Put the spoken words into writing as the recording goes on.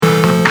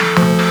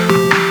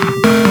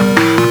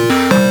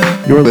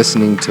You're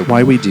listening to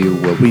Why We Do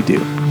What We Do.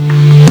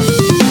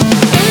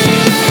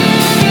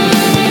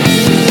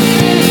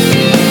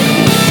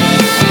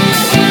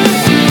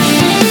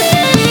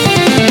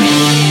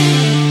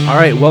 All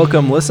right,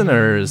 welcome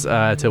listeners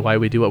to Why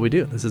We Do What We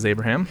Do. This is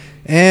Abraham.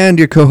 And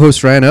your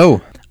co-host,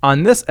 RYANO.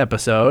 On this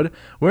episode,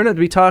 we're going to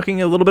be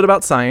talking a little bit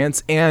about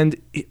science, and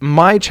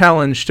my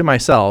challenge to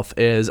myself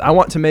is I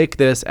want to make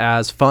this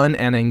as fun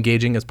and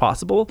engaging as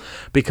possible,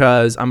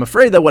 because I'm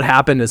afraid that what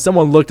happened is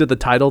someone looked at the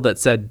title that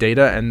said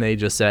data and they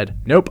just said,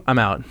 nope, I'm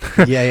out.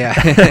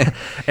 Yeah.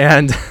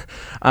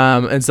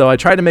 And so I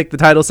tried to make the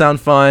title sound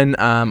fun.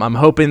 I'm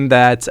hoping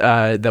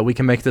that we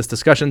can make this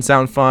discussion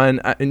sound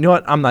fun. You know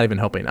what? I'm not even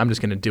hoping. I'm just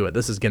going to do it.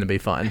 This is going to be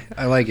fun.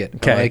 I like it.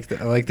 Okay.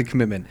 I like the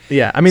commitment.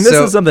 Yeah. I mean, this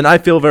is something I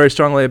feel very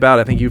strongly about.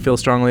 I think you feel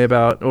strongly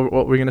about.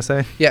 What were you going to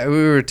say? Yeah,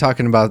 we were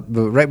talking about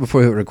right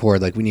before we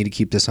record, like we need to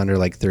keep this under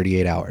like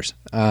 38 hours.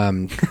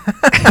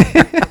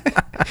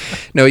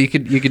 No, you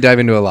could dive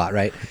into a lot,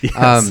 right?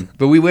 Yes.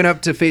 But we went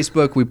up to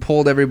Facebook. We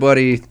polled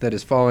everybody that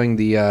is following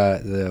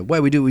the Why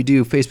We Do What We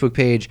Do Facebook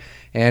page,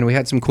 and we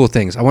had some cool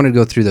things. I wanted to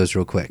go through those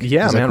real quick.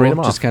 Yeah, Is that man, cool? read them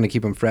off. Just kind of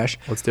keep them fresh.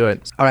 Let's do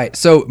it. All right.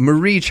 So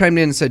Marie chimed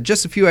in and said,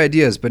 just a few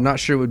ideas, but not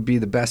sure would be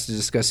the best to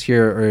discuss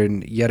here or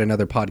in yet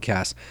another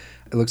podcast.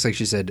 It looks like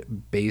she said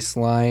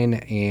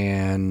baseline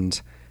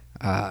and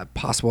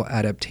possible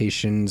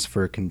adaptations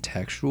for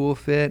contextual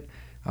fit.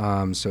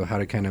 So how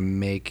to kind of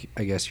make,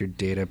 I guess, your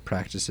data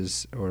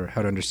practices or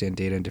how to understand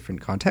data in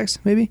different contexts,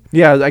 maybe?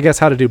 Yeah, I guess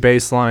how to do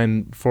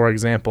baseline, for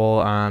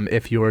example,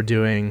 if you are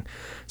doing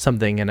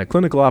something in a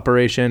clinical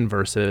operation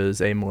versus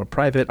a more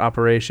private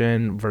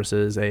operation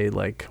versus a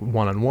like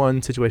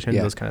one-on-one situation,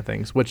 those kind of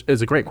things, which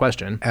is a great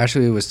question.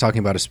 Ashley was talking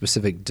about a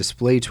specific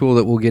display tool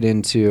that we'll get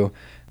into.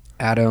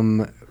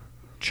 Adam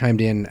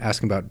chimed in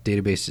asking about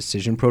database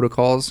decision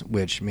protocols,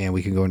 which, man,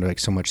 we can go into like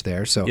so much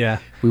there. So yeah,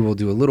 we will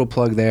do a little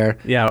plug there.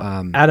 Yeah.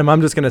 Adam, I'm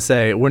just going to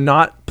say we're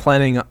not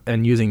planning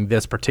on using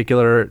this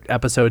particular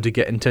episode to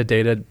get into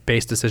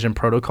database decision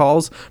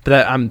protocols,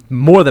 but I'm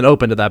more than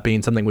open to that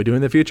being something we do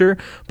in the future,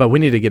 but we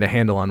need to get a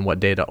handle on what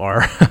data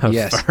are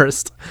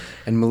first.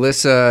 And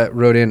Melissa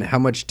wrote in how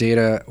much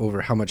data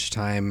over how much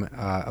time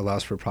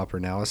allows for proper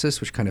analysis,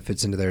 which kind of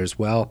fits into there as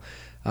well.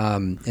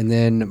 And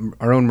then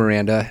our own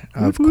Miranda,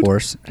 of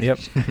course,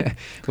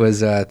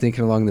 was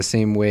thinking along the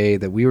same way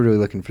that we were really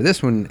looking for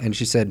this one. And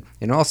she said,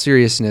 in all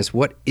seriousness,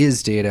 what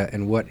is data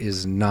and what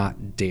is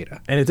not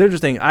data? And it's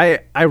interesting.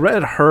 I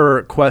read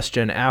her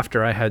question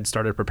after I had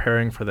started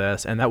preparing for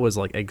this, and that was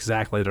like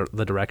exactly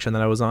the direction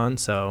that I was on.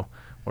 So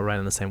we're right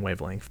on the same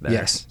wavelength there.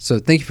 Yes. So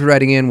thank you for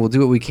writing in. We'll do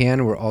what we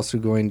can. We're also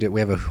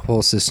we have a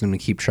whole system to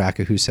keep track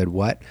of who said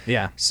what.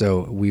 Yeah.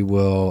 So we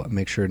will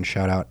make sure and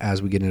shout out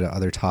as we get into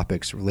other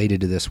topics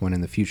related to this one in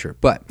the future.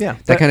 But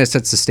that kind of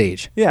sets the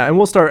stage. Yeah. And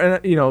we'll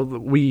start,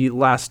 and we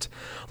last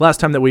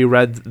time that we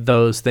read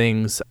those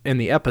things in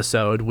the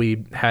episode,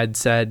 we had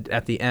said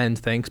at the end,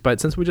 thanks. But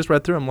since we just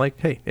read through them, like,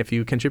 hey, if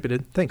you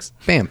contributed, thanks.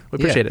 Bam. We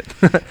appreciate it.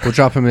 We'll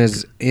drop them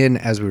as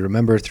we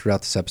remember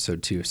throughout this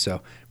episode too.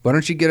 So why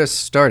don't you get us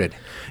started?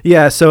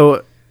 Yeah,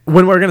 so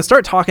when we're going to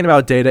start talking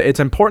about data, it's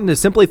important to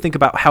simply think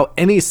about how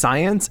any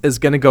science is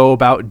going to go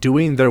about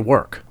doing their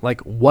work.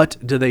 Like, what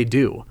do they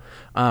do?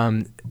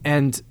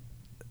 And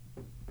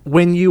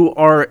when you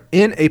are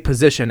in a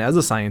position as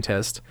a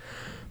scientist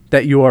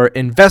that you are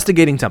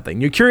investigating something,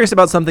 you're curious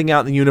about something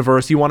out in the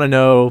universe, you want to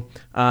know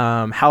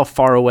how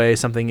far away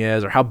something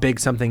is or how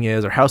big something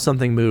is or how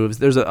something moves,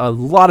 there's a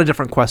lot of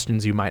different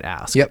questions you might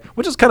ask,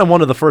 which is kind of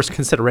one of the first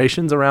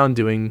considerations around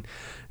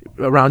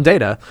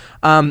data.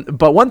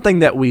 But one thing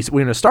that we're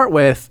going to start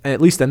with,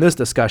 at least in this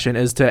discussion,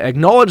 is to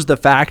acknowledge the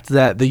fact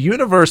that the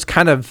universe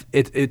kind of,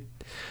 it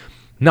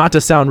not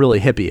to sound really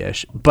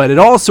hippie-ish, but it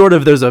all sort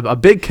of, there's a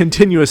big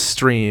continuous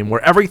stream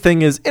where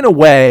everything is in a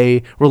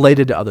way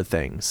related to other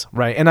things,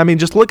 right? And I mean,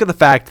 just look at the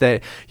fact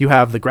that you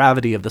have the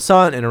gravity of the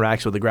sun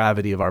interacts with the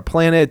gravity of our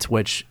planet,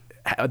 which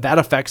that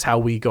affects how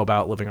we go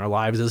about living our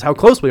lives, is how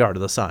close we are to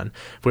the sun.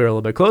 If we were a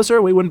little bit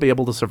closer, we wouldn't be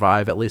able to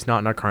survive, at least not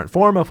in our current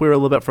form. If we were a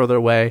little bit further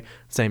away,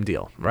 same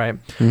deal, right?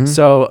 Mm-hmm.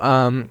 So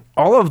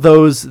all of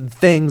those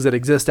things that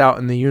exist out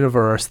in the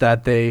universe,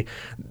 that they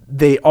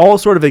all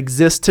sort of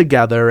exist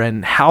together,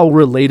 and how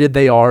related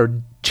they are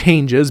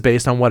changes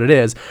based on what it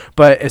is.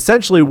 But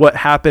essentially what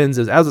happens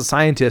is, as a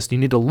scientist, you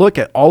need to look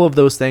at all of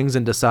those things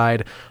and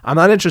decide, I'm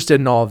not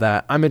interested in all of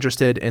that. I'm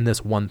interested in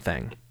this one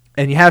thing.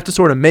 And you have to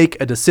sort of make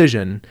a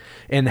decision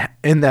in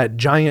that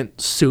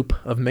giant soup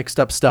of mixed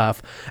up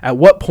stuff. At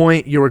what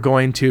point you are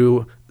going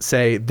to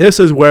say, this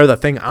is where the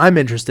thing I'm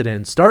interested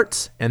in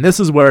starts, and this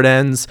is where it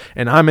ends,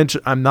 and I'm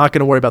not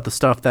going to worry about the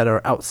stuff that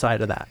are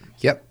outside of that.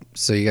 Yep.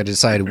 So you got to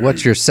decide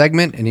what's your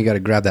segment, and you got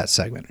to grab that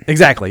segment.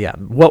 Exactly. Yeah.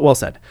 Well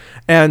said.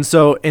 And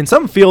so in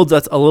some fields,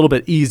 that's a little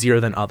bit easier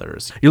than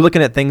others. You're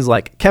looking at things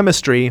like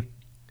chemistry.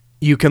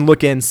 You can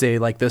look and say,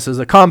 like, this is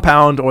a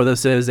compound or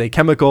this is a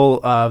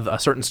chemical of a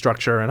certain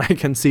structure, and I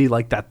can see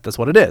like that's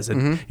what it is.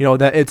 And,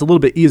 that it's a little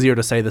bit easier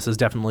to say this is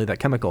definitely that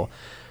chemical.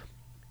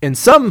 in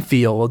some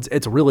fields,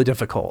 it's really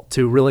difficult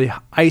to really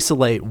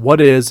isolate what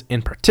is,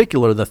 in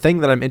particular, the thing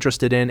that I'm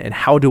interested in and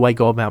how do I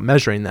go about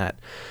measuring that.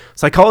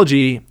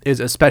 Psychology is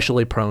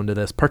especially prone to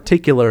this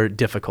particular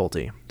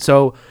difficulty.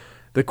 So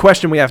the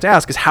question we have to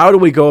ask is, how do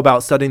we go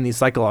about studying these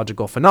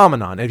psychological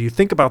phenomenon? If you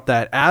think about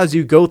that as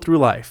you go through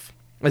life,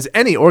 as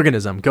any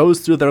organism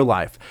goes through their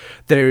life,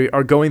 they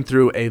are going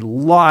through a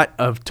lot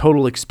of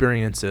total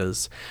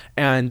experiences.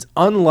 And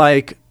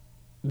unlike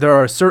there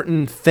are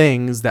certain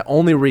things that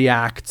only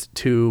react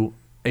to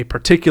a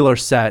particular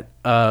set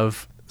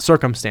of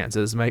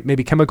circumstances.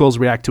 Maybe chemicals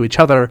react to each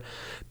other.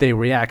 They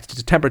react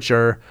to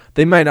temperature.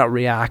 They might not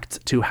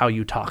react to how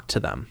you talk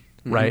to them,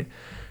 right?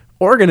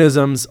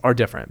 Organisms are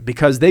different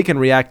because they can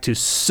react to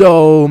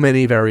so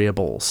many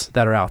variables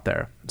that are out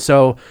there.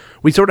 So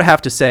we sort of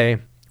have to say,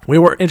 we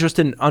were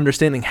interested in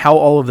understanding how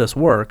all of this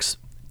works,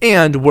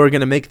 and we're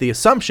going to make the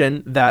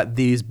assumption that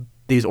these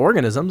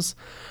organisms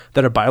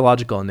that are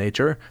biological in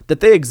nature, that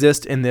they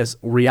exist in this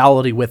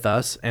reality with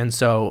us. And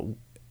so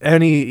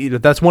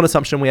that's one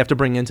assumption we have to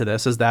bring into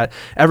this, is that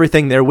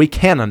everything there, we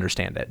can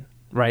understand it,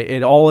 right?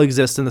 It all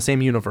exists in the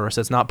same universe.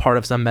 It's not part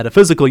of some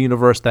metaphysical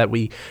universe that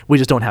we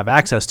just don't have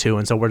access to.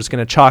 And so we're just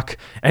going to chalk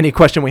any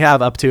question we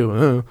have up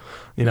to,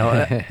 we're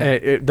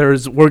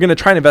going to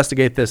try and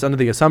investigate this under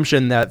the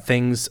assumption that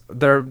things,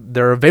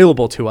 they're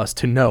available to us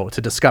to know,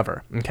 to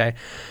discover. Okay.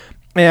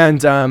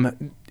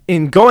 And,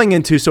 in going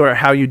into sort of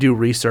how you do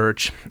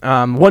research,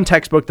 one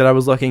textbook that I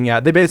was looking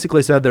at, they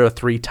basically said there are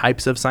 3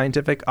 types of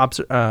scientific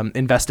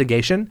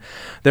investigation.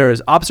 There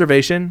is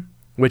observation,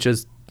 which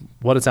is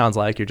what it sounds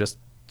like. You're just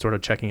sort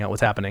of checking out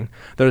what's happening.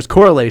 There's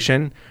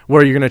correlation,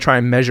 where you're going to try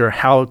and measure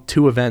how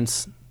 2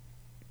 events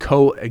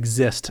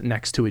coexist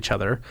next to each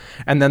other.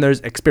 And then there's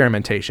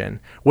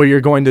experimentation, where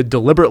you're going to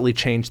deliberately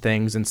change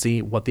things and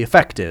see what the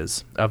effect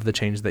is of the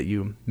change that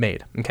you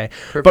made. Okay.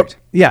 Perfect. But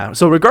yeah,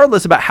 so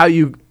regardless about how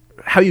you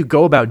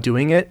go about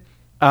doing it,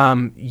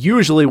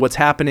 usually what's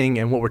happening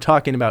and what we're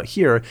talking about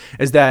here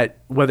is that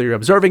whether you're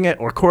observing it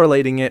or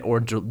correlating it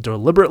or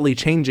deliberately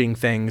changing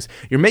things,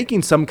 you're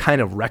making some kind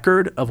of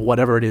record of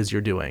whatever it is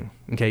you're doing.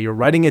 Okay, you're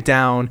writing it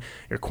down,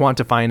 you're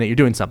quantifying it, you're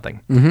doing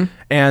something.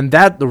 And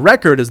that the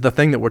record is the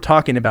thing that we're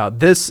talking about.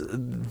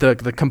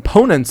 The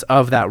components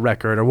of that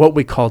record are what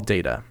we call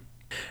data.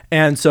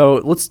 And so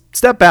let's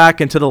step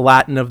back into the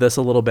Latin of this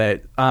a little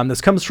bit.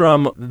 This comes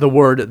from the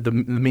word, the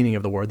meaning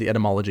of the word, the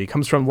etymology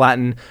comes from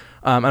Latin.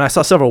 And I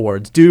saw several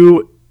words: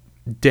 do,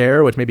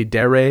 dare, which may be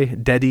dere,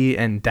 dedi,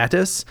 and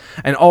datus.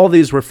 And all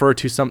these refer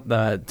to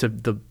to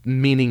the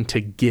meaning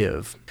to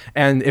give.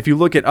 And if you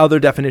look at other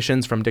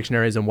definitions from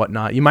dictionaries and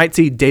whatnot, you might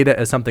see data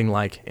as something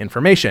like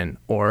information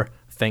or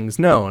things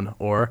known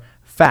or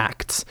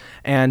facts.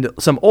 And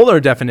some older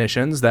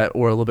definitions that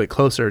were a little bit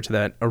closer to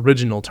that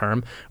original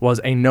term was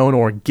a known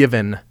or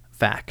given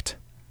fact.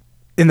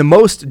 In the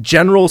most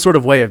general sort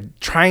of way of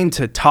trying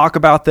to talk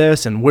about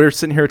this, and we're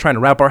sitting here trying to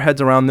wrap our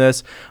heads around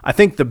this, I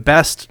think the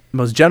best,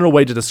 most general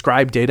way to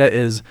describe data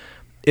is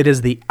it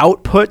is the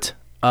output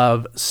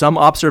of some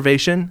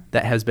observation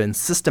that has been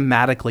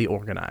systematically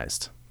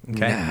organized.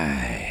 Okay?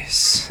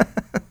 Nice.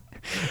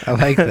 I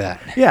like that.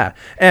 Yeah.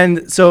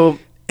 And so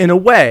in a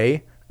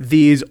way,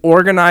 these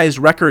organized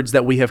records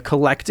that we have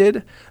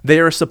collected, they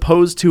are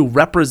supposed to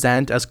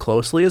represent as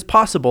closely as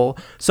possible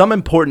some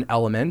important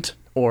element,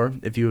 or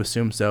if you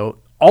assume so,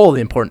 all the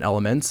important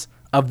elements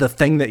of the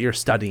thing that you're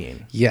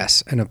studying.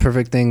 Yes, and a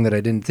perfect thing that I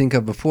didn't think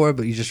of before,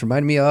 but you just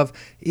reminded me of,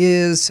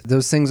 is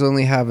those things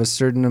only have a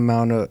certain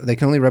amount of, they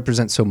can only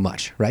represent so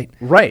much, right?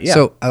 Right, yeah.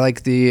 So I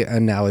like the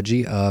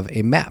analogy of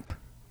a map.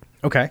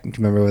 Okay. Do you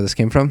remember where this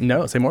came from?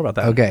 No, say more about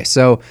that. Okay,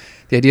 so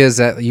the idea is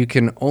that you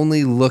can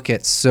only look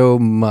at so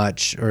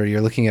much, or you're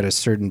looking at a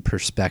certain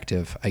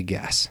perspective, I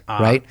guess,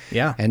 right?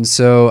 Yeah. And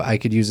so I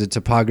could use a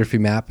topography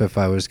map if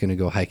I was going to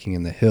go hiking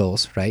in the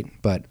hills, right?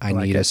 But I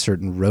need a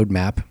certain road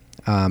map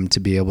to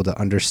be able to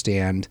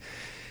understand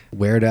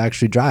where to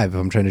actually drive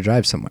if I'm trying to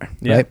drive somewhere,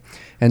 right?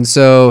 And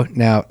so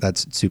now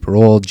that's super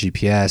old,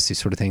 GPS, these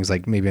sort of things,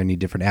 like maybe I need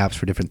different apps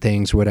for different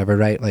things or whatever,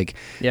 right? Like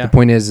the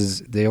point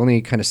is they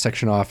only kind of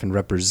section off and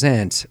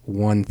represent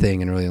one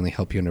thing and really only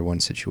help you under one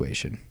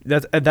situation.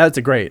 That's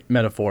a great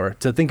metaphor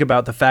to think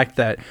about the fact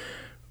that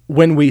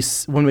when we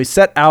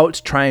set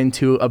out trying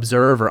to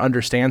observe or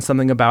understand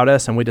something about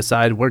us, and we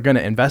decide we're going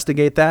to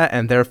investigate that,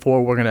 and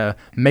therefore we're going to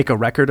make a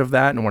record of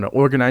that, and we're going to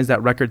organize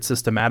that record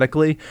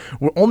systematically,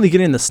 we're only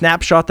getting the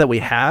snapshot that we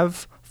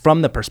have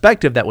from the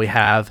perspective that we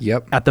have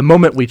at the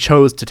moment we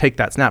chose to take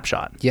that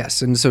snapshot.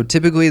 Yes, and so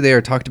typically they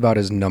are talked about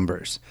as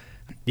numbers.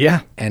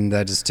 Yeah. And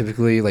that is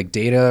typically like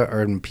data,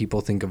 or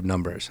people think of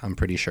numbers, I'm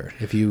pretty sure.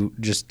 If you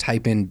just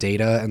type in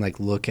data and like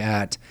look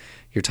at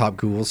your top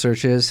Google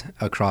searches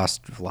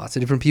across lots of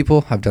different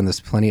people. I've done this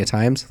plenty of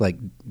times. Like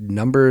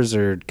numbers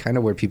are kind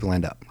of where people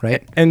end up,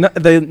 right? And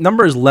the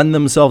numbers lend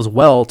themselves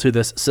well to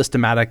this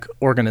systematic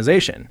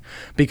organization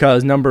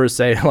because numbers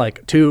say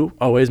like 2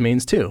 always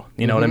means 2.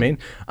 You know what I mean?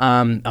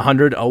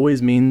 100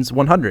 always means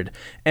 100.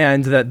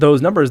 And that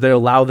those numbers, they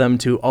allow them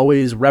to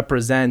always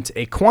represent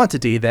a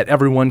quantity that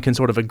everyone can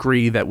sort of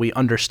agree that we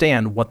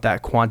understand what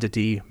that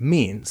quantity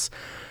means.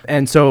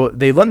 And so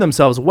they lend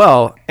themselves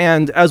well.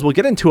 And as we'll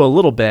get into a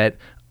little bit,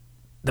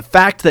 the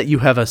fact that you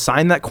have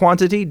assigned that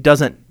quantity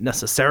doesn't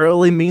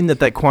necessarily mean that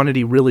that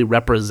quantity really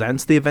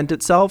represents the event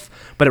itself,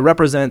 but it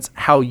represents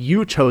how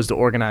you chose to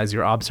organize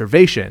your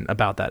observation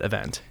about that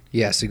event.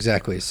 Yes,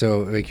 exactly.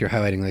 So like you're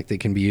highlighting, like they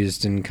can be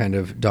used in kind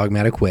of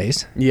dogmatic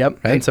ways. Yep.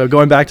 Right? And so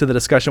going back to the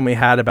discussion we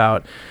had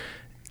about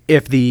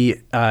if the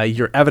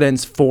your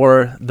evidence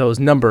for those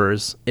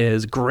numbers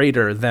is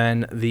greater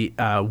than the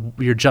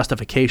your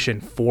justification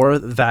for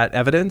that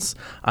evidence,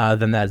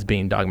 then that's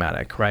being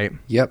dogmatic, right?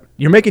 Yep.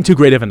 You're making too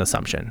great of an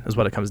assumption is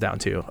what it comes down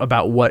to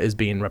about what is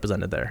being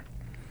represented there.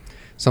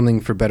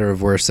 Something for better or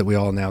worse that we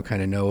all now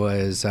kind of know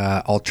as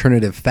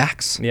alternative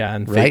facts. Yeah,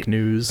 and right? fake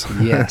news.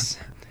 Yes.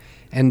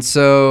 And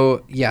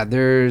so, yeah,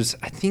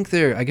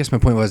 I guess my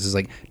point is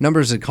like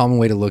numbers is a common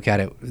way to look at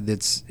it.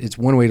 It's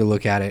one way to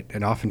look at it,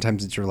 and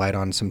oftentimes it's relied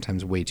on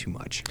sometimes way too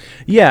much.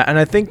 Yeah, and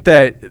I think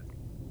that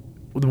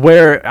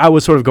where I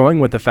was sort of going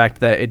with the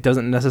fact that it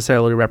doesn't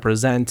necessarily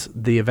represent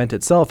the event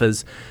itself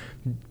is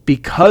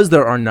because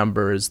there are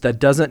numbers, that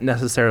doesn't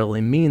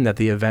necessarily mean that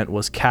the event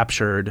was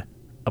captured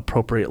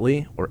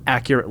appropriately or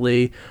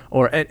accurately,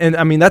 and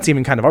I mean that's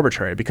even kind of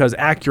arbitrary because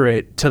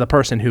accurate to the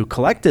person who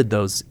collected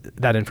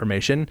that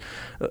information,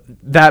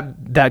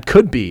 that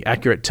could be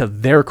accurate to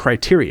their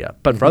criteria,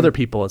 but for other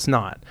people it's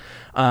not.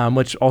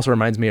 Which also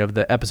reminds me of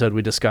the episode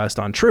we discussed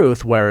on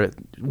truth, where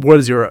what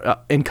is your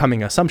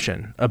incoming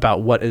assumption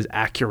about what is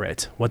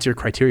accurate? What's your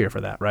criteria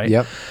for that, right?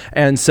 Yep.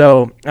 And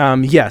so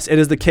yes, it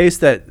is the case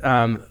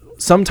that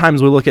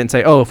sometimes we look at it and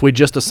say, oh, if we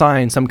just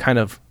assign some kind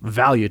of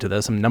value to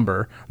this, some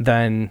number,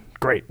 then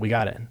great, we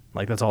got it.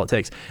 Like that's all it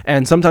takes.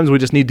 And sometimes we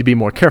just need to be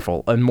more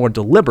careful and more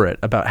deliberate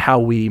about how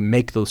we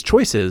make those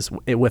choices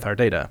with our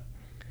data.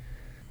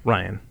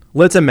 Ryan,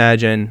 let's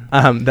imagine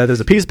that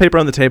there's a piece of paper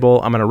on the table.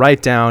 I'm going to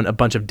write down a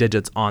bunch of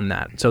digits on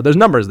that. So there's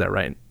numbers there,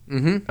 right?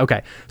 Mm-hmm.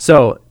 Okay.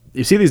 So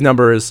you see these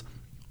numbers.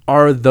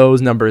 Are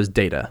those numbers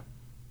data?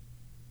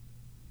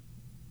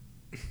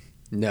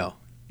 No.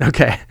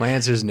 Okay. My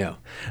answer is no.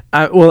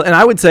 Well, and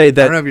I would say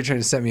that I don't know if you're trying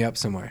to set me up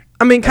somewhere.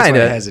 I mean, That's kind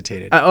why I of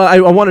hesitated. I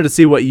wanted to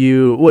see what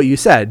you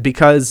said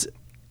because,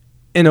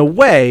 in a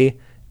way,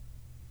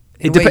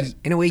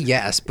 in a way,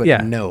 yes, but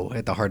no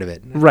at the heart of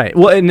it. Right.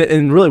 Well,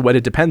 and really, what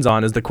it depends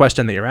on is the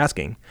question that you're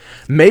asking.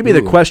 Maybe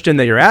the question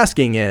that you're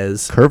asking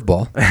is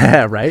curveball.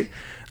 Right.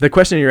 The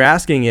question you're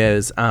asking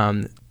is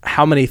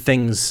how many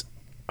things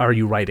are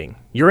you writing?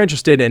 You're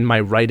interested in my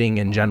writing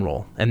in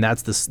general, and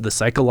that's the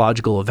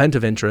psychological event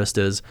of interest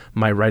is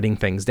my writing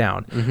things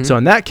down. Mm-hmm. So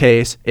in that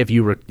case, if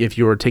you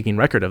were taking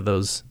record of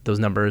those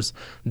numbers,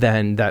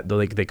 then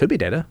they could be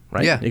data,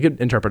 right? Yeah, you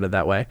could interpret it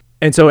that way.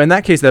 And so in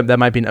that case, there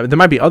might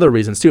be other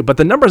reasons too. But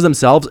the numbers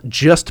themselves,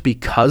 just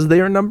because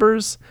they are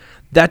numbers,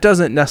 that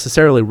doesn't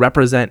necessarily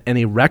represent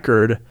any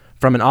record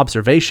from an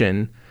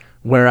observation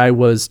where I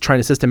was trying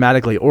to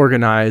systematically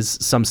organize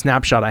some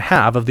snapshot I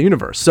have of the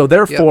universe. So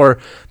therefore,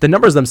 the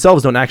numbers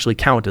themselves don't actually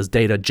count as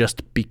data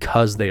just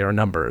because they are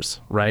numbers,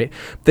 right?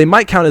 They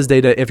might count as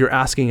data if you're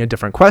asking a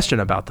different question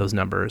about those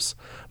numbers,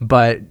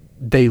 but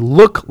they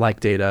look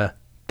like data.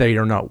 They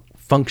are not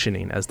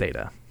functioning as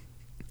data.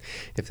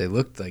 If they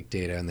looked like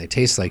data and they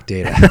taste like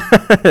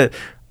data.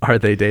 Are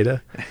they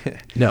data?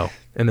 No.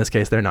 In this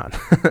case, they're not.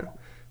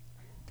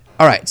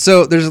 All right,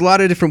 so there's a lot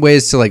of different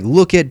ways to like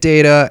look at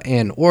data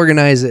and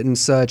organize it and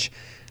such.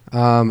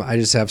 I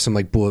just have some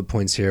like bullet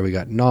points here. We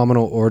got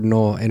nominal,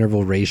 ordinal,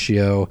 interval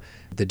ratio,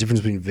 the difference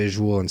between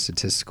visual and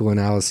statistical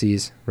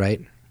analyses, right?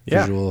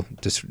 Yeah. Visual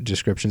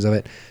descriptions of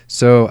it.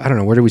 So I don't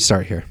know, where do we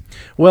start here?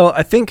 Well,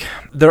 I think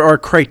there are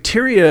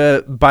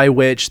criteria by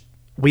which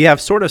we have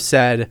sort of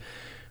said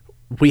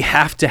we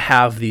have to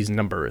have these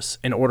numbers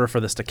in order for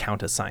this to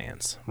count as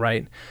science,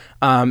 right?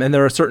 And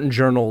there are certain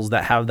journals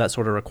that have that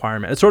sort of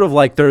requirement. It's sort of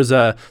like there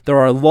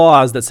are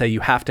laws that say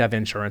you have to have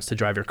insurance to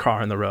drive your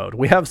car on the road.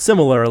 We have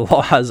similar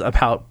laws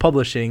about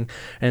publishing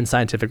and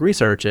scientific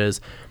researches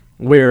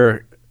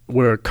where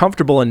we're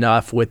comfortable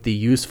enough with the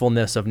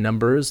usefulness of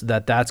numbers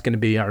that's going to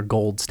be our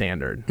gold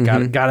standard.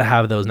 Mm-hmm. Got to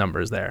have those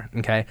numbers there,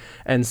 okay?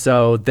 And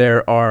so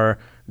there are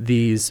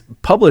these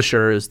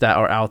publishers that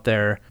are out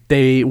there,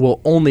 they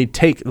will only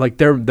take like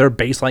their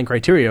baseline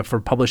criteria for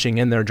publishing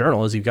in their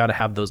journal is you've got to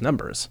have those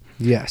numbers.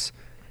 Yes.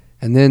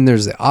 And then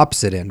there's the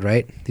opposite end,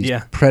 right? These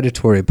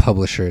predatory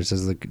publishers,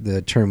 as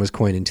the term was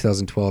coined in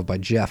 2012 by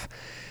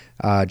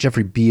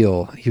Jeffrey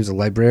Beal. He was a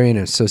librarian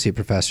and associate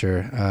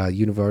professor,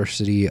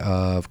 University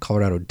of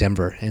Colorado,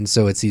 Denver. And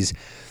so it's these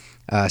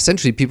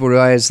essentially people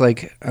realize,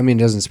 like, I mean,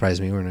 it doesn't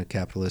surprise me. We're in a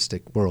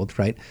capitalistic world,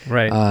 right?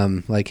 Right.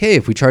 Like, hey,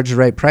 if we charge the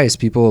right price,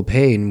 people will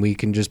pay, and we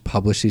can just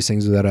publish these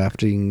things without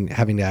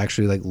having to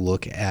actually like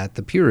look at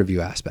the peer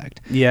review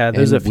aspect. Yeah,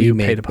 there's And a few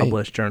we pay to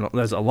publish journals.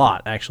 There's a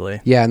lot,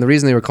 actually. Yeah, and the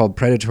reason they were called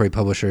predatory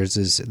publishers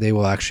is they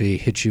will actually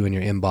hit you in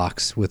your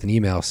inbox with an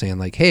email saying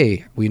like,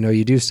 hey, we know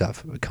you do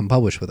stuff. Come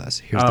publish with us.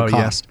 Here's the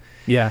cost.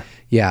 Yeah.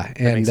 Yeah,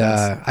 and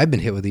I've been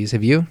hit with these.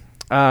 Have you?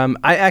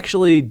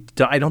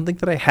 I don't think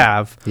that I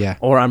have. Yeah.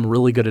 Or I'm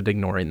really good at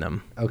ignoring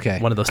them. Okay.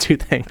 One of those two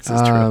things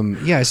is true.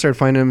 Yeah, I started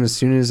finding them as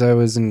soon as I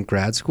was in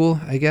grad school,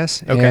 I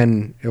guess. Okay.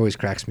 And it always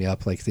cracks me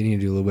up. Like, they need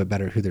to do a little bit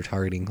better who they're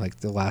targeting. Like,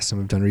 the last time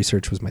I've done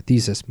research was my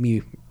thesis,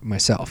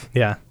 myself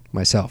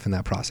in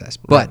that process.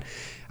 But Right.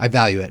 I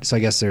value it. So I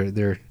guess they're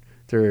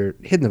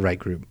hitting the right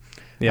group.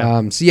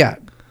 Yeah. So yeah,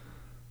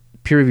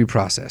 peer review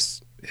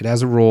process. It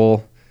has a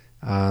role,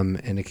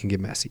 and it can get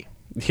messy.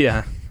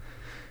 Yeah.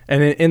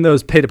 And in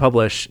those pay to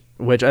publish,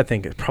 which I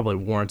think it probably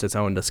warrants its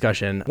own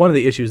discussion, one of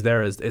the issues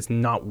there is it's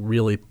not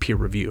really peer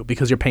review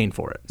because you're paying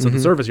for it. So the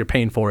service you're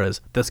paying for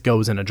is this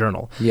goes in a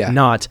journal,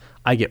 not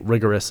I get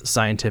rigorous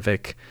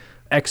scientific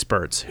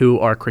experts who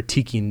are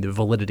critiquing the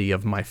validity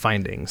of my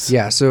findings.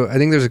 Yeah, so I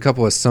think there's a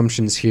couple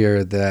assumptions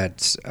here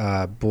that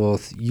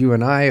both you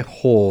and I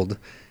hold,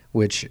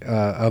 which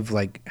of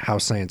like how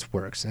science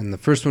works. And the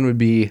first one would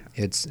be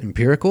it's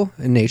empirical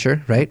in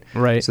nature, right?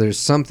 Right. So there's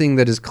something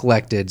that is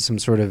collected, some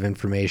sort of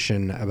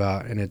information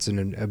about, and it's in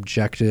an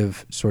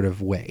objective sort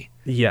of way.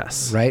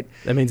 Yes. Right?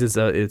 That means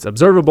it's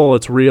observable,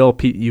 it's real,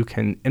 you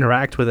can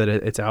interact with it,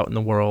 it's out in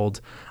the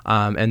world,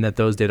 and that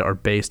those data are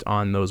based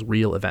on those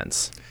real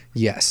events.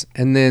 Yes.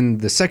 And then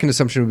the second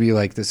assumption would be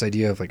like this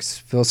idea of like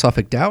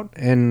philosophic doubt.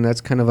 And that's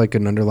kind of like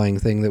an underlying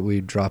thing that we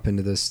drop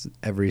into this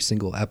every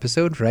single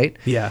episode, right?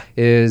 Yeah.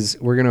 Is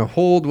we're going to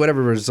hold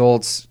whatever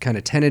results kind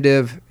of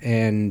tentative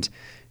and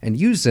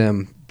use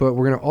them, but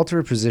we're going to alter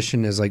a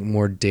position as like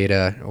more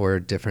data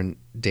or different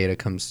data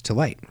comes to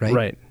light, right?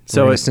 Right.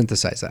 So we're going to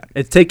synthesize that.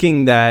 It's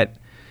taking that,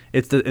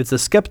 it's the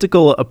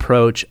skeptical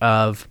approach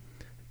of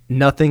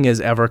nothing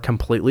is ever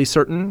completely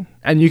certain.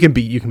 And you can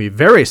be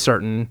very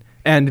certain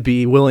and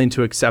be willing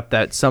to accept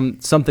that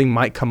something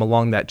might come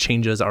along that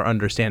changes our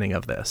understanding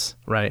of this,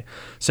 right?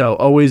 So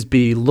always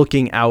be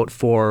looking out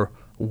for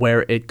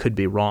where it could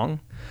be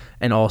wrong,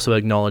 and also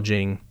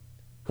acknowledging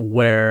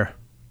where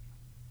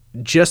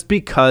just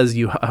because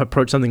you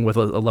approach something with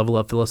a level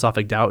of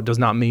philosophic doubt does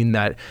not mean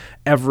that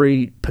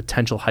every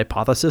potential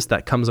hypothesis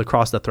that comes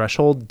across the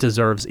threshold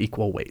deserves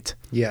equal weight.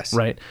 Yes.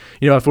 Right.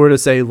 You know, if we were to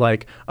say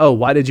like, oh,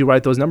 why did you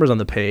write those numbers on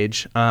the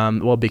page?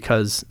 Well,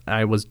 because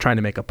I was trying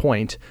to make a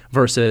point,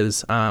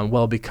 versus,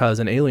 well, because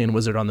an alien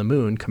wizard on the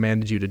moon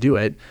commanded you to do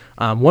it.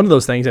 One of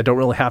those things I don't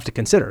really have to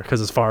consider, because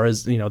as far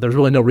as, you know, there's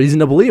really no reason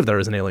to believe there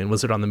is an alien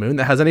wizard on the moon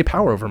that has any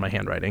power over my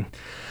handwriting.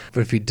 But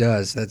if he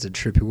does, that's a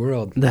trippy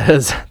world. That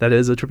is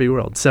a trippy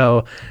world.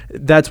 So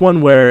that's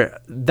one where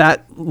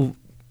that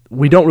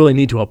we don't really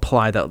need to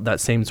apply that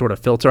same sort of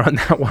filter on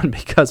that one,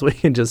 because we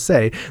can just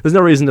say there's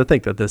no reason to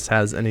think that this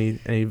has any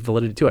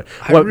validity to it.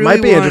 What really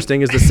might be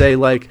interesting is to say,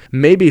 like,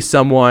 maybe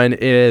someone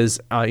is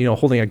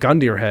holding a gun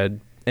to your head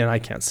and I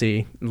can't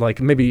see, like,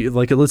 maybe,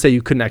 like, let's say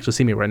you couldn't actually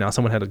see me right now.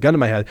 Someone had a gun to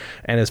my head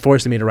and is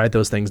forcing me to write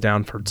those things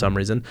down for some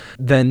reason.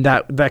 Then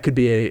that could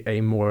be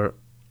a more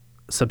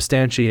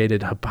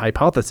substantiated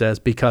hypothesis,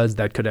 because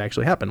that could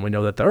actually happen. We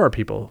know that there are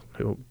people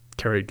who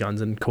carried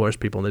guns and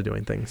coerced people into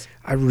doing things.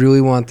 I really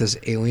want this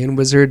alien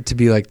wizard to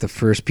be like the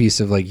first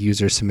piece of like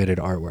user submitted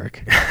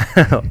artwork.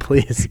 Oh,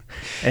 please.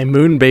 A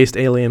moon-based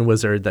alien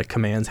wizard that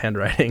commands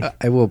handwriting.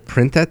 I will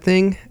print that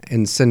thing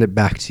and send it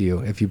back to you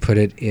if you put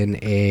it in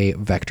a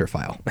vector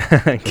file.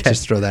 Okay.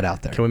 Just throw that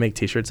out there. Can we make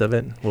t-shirts of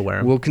it? We'll wear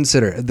them. We'll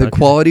consider. The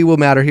quality will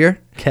matter here.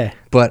 Okay.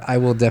 But I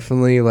will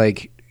definitely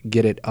like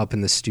get it up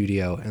in the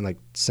studio and like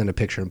send a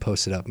picture and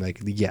post it up.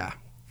 Like, yeah,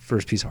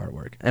 first piece of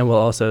artwork. And we'll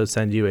also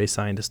send you a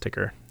signed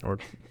sticker, or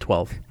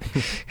 12.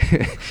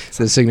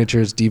 So the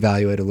signatures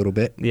devalue it a little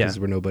bit because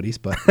we're nobodies,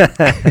 but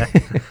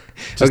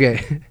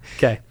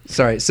okay.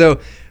 Sorry. So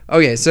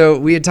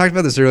we had talked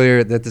about this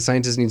earlier, that the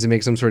scientist needs to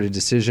make some sort of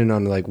decision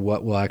on like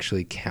what will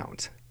actually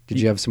count. Did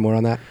you have some more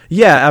on that?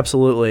 Yeah,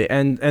 absolutely.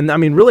 And I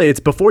mean, really, it's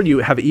before you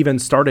have even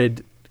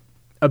started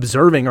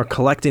observing or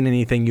collecting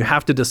anything, you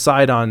have to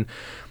decide on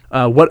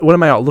what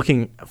am I out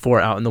looking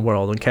for out in the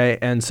world, okay?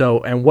 And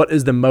what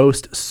is the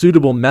most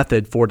suitable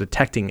method for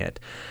detecting it?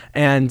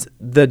 And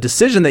the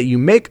decision that you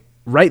make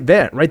right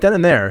then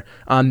and there,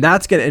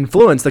 that's going to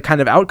influence the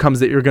kind of outcomes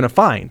that you're going to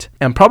find.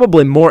 And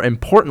probably more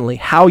importantly,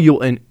 how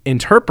you'll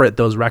interpret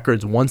those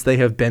records once they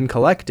have been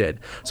collected.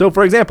 So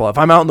for example, if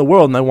I'm out in the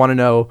world and I want to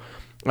know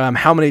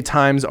how many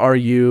times are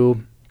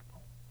you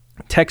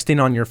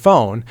texting on your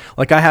phone,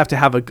 like I have to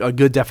have a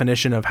good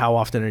definition of how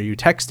often are you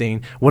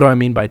texting. What do I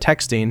mean by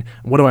texting?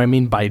 What do I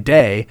mean by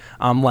day?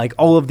 Like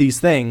all of these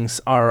things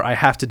I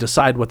have to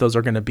decide what those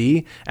are going to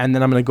be, and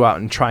then I'm going to go out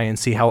and try and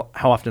see how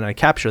often I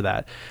capture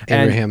that.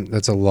 Abraham,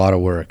 that's a lot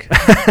of work.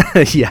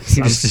 Yes.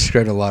 You just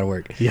described a lot of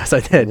work. Yes, I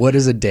did. What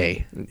is a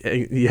day?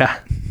 Yeah.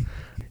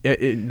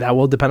 that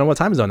will depend on what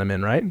time zone I'm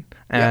in, right?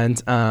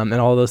 And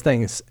all those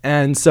things.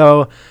 And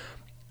so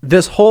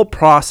this whole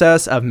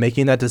process of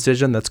making that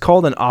decision, that's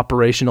called an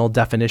operational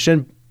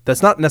definition.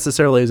 That's not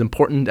necessarily as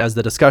important as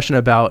the discussion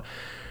about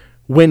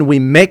when we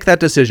make that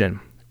decision.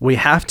 We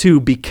have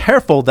to be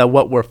careful that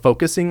what we're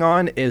focusing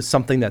on is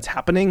something that's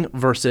happening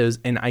versus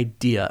an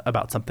idea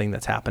about something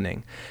that's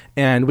happening.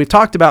 And we've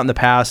talked about in the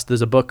past,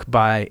 there's a book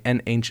by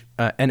N.H.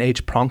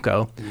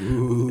 Pronko.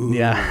 Ooh.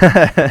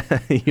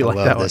 Yeah. You I like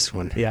love that this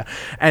one. Yeah.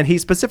 And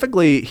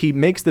he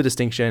makes the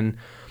distinction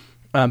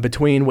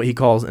between what he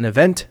calls an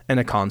event and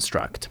a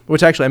construct,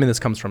 which actually, I mean, this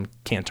comes from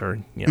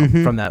Cantor,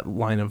 from that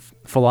line of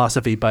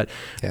philosophy, but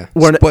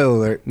spoiler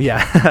alert.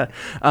 Yeah.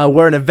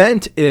 Where an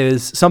event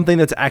is something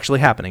that's actually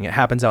happening. It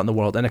happens out in the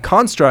world. And a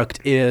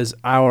construct is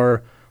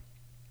our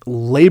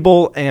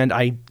label and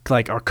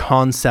our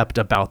concept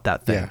about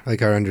that thing. Yeah.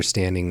 Like our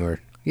understanding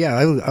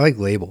I like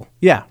label.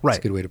 Yeah. Right. That's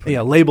a good way to put it.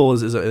 Yeah. Label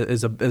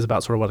is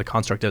about sort of what a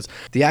construct is.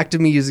 The act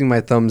of me using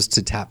my thumbs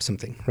to tap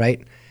something, right,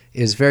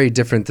 is very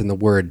different than the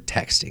word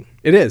texting.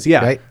 It is,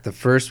 yeah. Right? The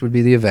first would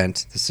be the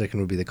event. The second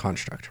would be the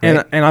construct,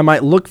 right? And I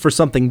might look for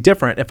something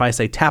different if I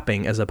say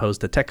tapping as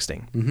opposed to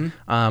texting.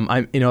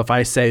 Mm-hmm. If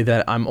I say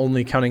that I'm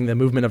only counting the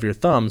movement of your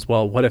thumbs,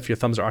 well, what if your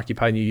thumbs are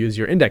occupied and you use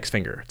your index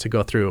finger to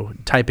go through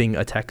typing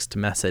a text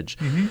message?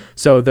 Mm-hmm.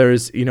 So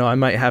there's,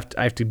 I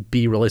have to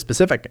be really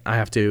specific. I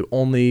have to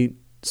only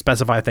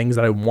specify things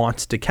that I want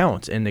to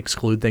count and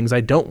exclude things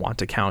I don't want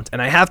to count.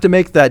 And I have to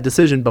make that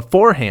decision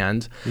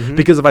beforehand,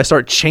 because if I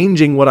start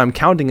changing what I'm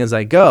counting as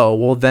I go,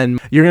 well, then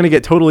you're going to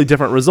get totally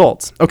different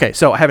results. Okay,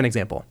 so I have an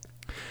example.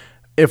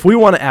 If we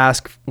want to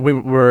ask,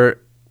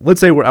 let's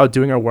say we're out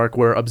doing our work,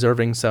 we're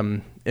observing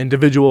some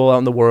individual out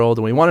in the world,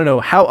 and we want to know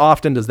how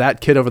often does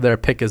that kid over there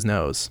pick his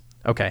nose?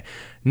 Okay,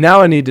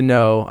 now I need to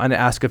know, and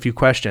ask a few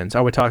questions.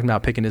 Are we talking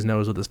about picking his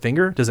nose with his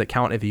finger? Does it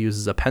count if he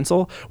uses a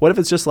pencil? What if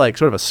it's just like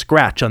sort of a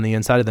scratch on the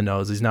inside of the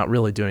nose? He's not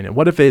really doing it.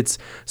 What if it's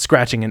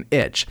scratching an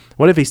itch?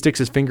 What if he sticks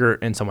his finger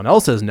in someone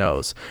else's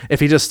nose? If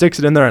he just sticks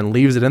it in there and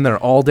leaves it in there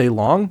all day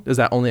long, is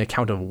that only a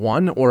count of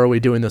one? Or are we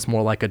doing this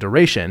more like a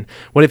duration?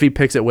 What if he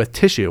picks it with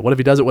tissue? What if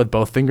he does it with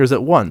both fingers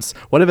at once?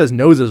 What if his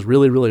nose is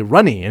really, really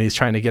runny and he's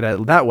trying to get at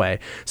it that way?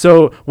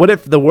 So what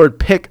if the word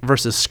pick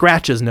versus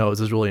scratch his nose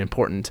is really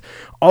important?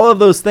 All of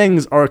those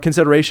things are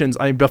considerations.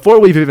 I mean, before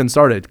we've even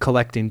started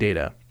collecting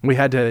data, we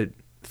had to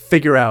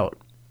figure out,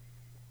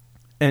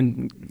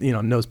 and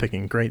nose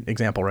picking, great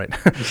example, right?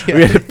 Yeah.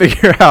 We had to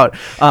figure out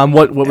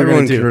what we're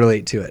going to do. Can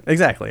relate to it.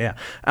 Exactly, yeah.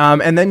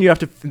 And then you have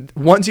to,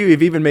 once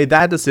you've even made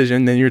that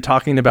decision, then you're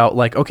talking about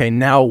like, okay,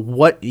 now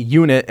what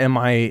unit am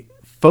I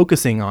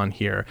focusing on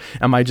here?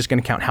 Am I just going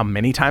to count how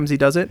many times he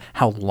does it,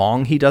 how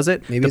long he does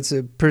it? Maybe it's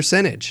a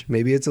percentage.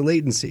 Maybe it's a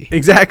latency.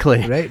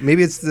 Exactly. Right?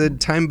 Maybe it's the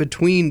time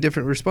between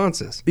different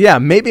responses. Yeah,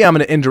 maybe I'm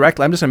just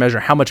going to measure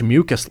how much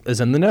mucus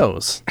is in the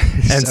nose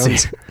and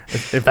see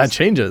if that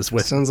changes.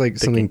 Sounds like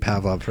something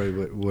Pavlov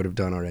probably would have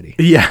done already.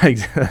 Yeah,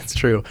 that's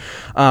true.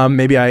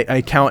 Maybe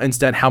I count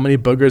instead how many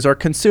boogers are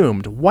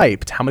consumed,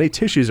 wiped, how many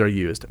tissues are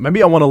used.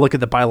 Maybe I want to look at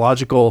the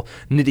biological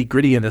nitty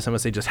gritty in this. I'm going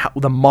to say just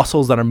the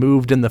muscles that are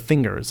moved in the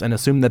fingers and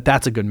assume that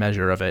that's a good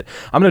measure of it.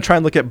 I'm going to try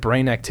and look at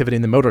brain activity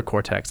in the motor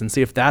cortex and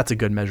see if that's a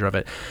good measure of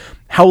it.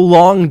 How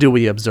long do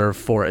we observe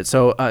for it?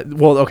 So,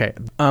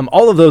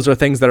 all of those are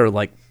things that are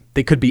like,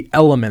 they could be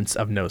elements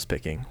of nose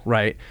picking,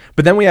 right?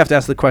 But then we have to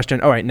ask the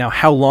question, all right, now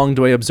how long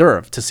do I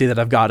observe to see that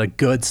I've got a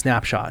good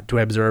snapshot? Do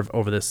I observe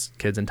over this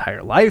kid's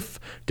entire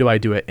life? Do I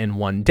do it in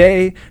one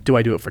day? Do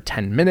I do it for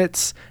 10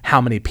 minutes? How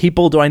many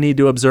people do I need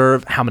to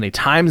observe? How many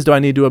times do I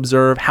need to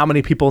observe? How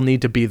many people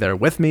need to be there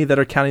with me that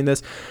are counting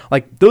this?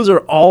 Like, those are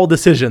all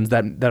decisions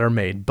that are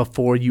made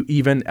before you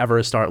even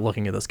ever start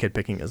looking at this kid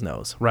picking his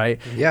nose, right?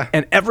 Yeah.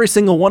 And every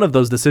single one of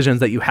those decisions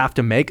that you have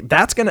to make,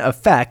 that's going to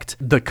affect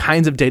the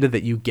kinds of data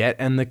that you get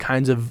and the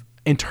kinds of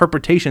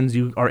interpretations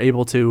you are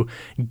able to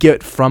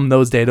get from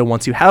those data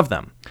once you have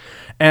them.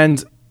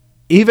 And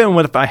even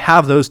if I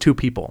have those two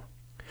people,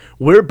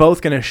 we're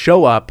both going to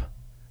show up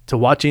to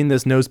watching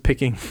this nose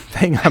picking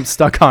thing I'm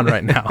stuck on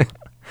right now,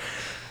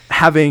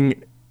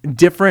 having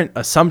different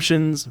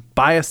assumptions,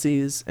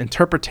 biases,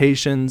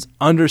 interpretations,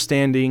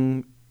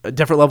 understanding,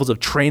 different levels of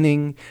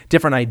training,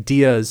 different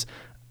ideas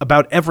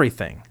about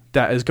everything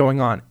that is going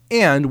on.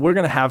 And we're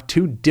going to have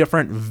two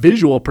different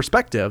visual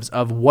perspectives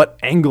of what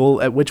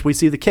angle at which we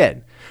see the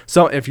kid.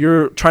 So if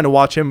you're trying to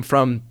watch him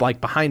from like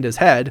behind his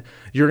head,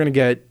 you're going to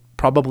get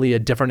probably a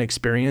different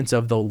experience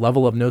of the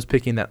level of nose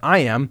picking that I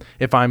am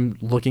if I'm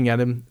looking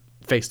at him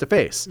face to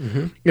face.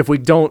 If we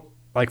don't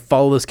like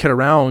follow this kid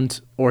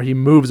around, or he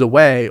moves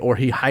away, or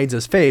he hides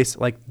his face,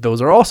 like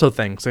those are also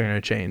things that are going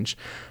to change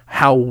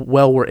how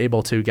well we're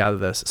able to gather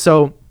this.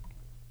 So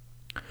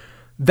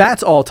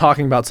that's all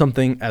talking about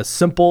something as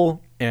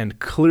simple and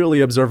clearly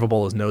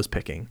observable as nose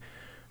picking.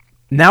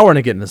 Now we're going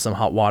to get into some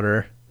hot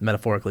water,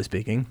 metaphorically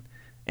speaking,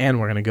 and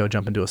we're going to go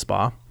jump into a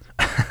spa.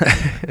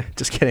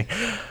 Just kidding.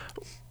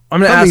 I'm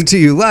going to Coming to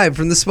you live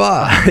from the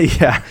spa.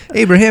 Yeah.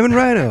 Abraham and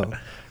Rhino.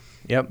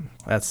 Yep.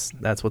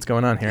 That's what's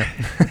going on here.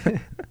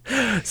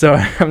 So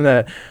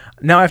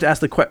Now I have to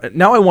ask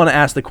now I want to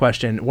ask the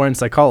question, we're in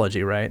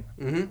psychology, right?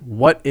 Mm-hmm.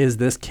 What is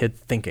this kid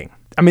thinking?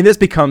 I mean, this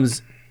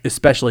becomes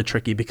especially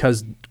tricky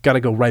because got to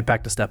go right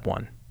back to step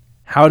one.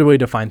 How do we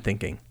define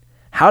thinking?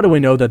 How do we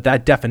know that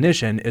that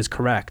definition is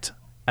correct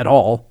at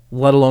all,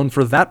 let alone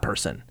for that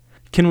person?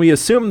 Can we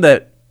assume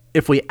that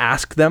if we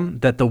ask them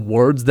that the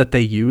words that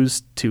they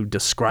use to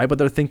describe what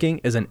they're thinking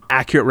is an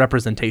accurate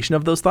representation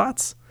of those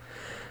thoughts?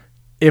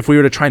 If we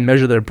were to try and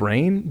measure their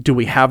brain, do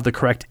we have the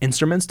correct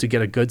instruments to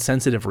get a good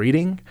sensitive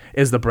reading?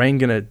 Is the brain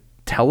going to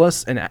tell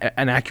us an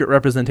accurate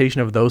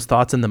representation of those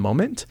thoughts in the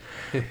moment?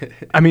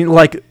 I mean,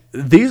 like,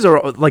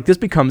 this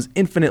becomes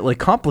infinitely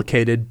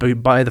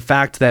complicated by the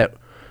fact that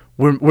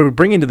we're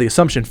bringing to the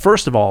assumption,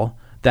 first of all,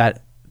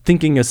 that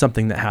thinking is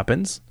something that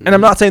happens. And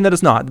I'm not saying that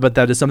it's not, but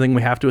that is something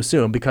we have to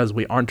assume because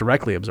we aren't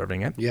directly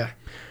observing it. Yeah.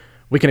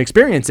 We can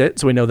experience it,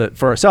 so we know that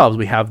for ourselves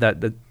we have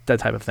that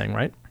type of thing,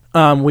 right?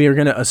 We are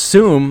going to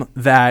assume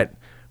that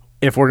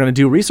if we're going to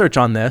do research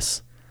on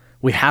this,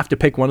 we have to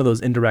pick one of those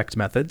indirect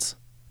methods.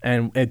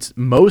 And it's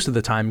most of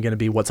the time going to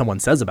be what someone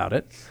says about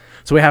it.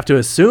 So we have to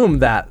assume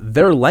that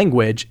their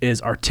language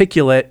is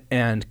articulate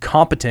and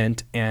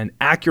competent and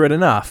accurate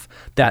enough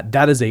that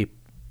that is a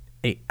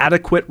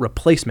adequate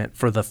replacement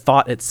for the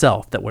thought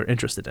itself that we're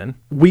interested in.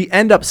 We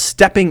end up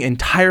stepping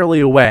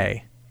entirely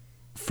away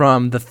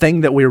from the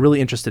thing that we're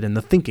really interested in,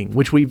 the thinking,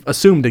 which we've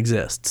assumed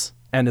exists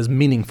and is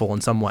meaningful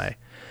in some way.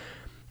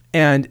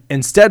 And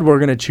instead, we're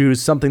going to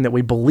choose something that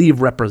we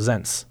believe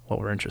represents what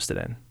we're interested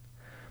in.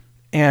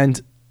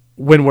 And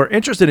when we're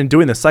interested in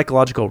doing the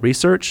psychological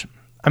research,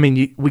 I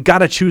mean, we got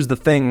to choose the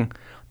thing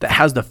that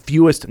has the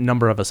fewest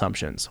number of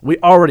assumptions. We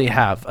already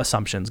have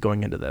assumptions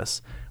going into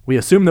this. We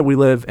assume that we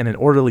live in an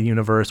orderly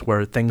universe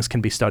where things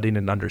can be studied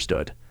and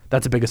understood.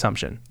 That's a big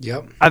assumption.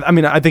 Yep. I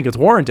mean, I think it's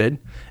warranted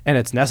and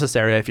it's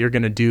necessary if you're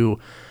going to do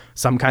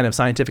some kind of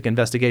scientific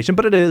investigation,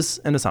 but it is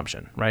an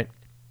assumption, right?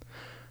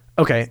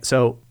 Okay,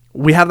 so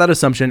we have that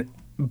assumption,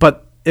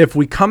 but if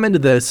we come into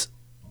this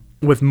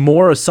with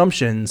more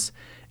assumptions,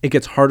 it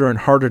gets harder and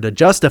harder to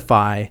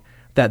justify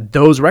that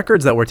those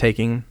records that we're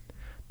taking,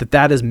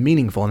 that is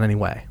meaningful in any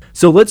way.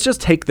 So let's just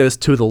take this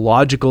to the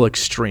logical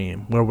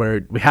extreme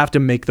where we have to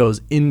make those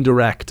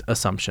indirect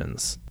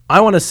assumptions. I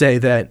want to say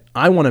that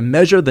I want to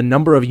measure the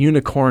number of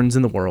unicorns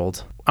in the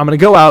world. I'm going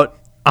to go out.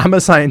 I'm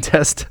a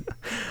scientist.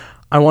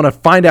 I want to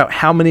find out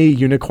how many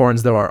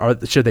unicorns there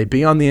are. Should they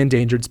be on the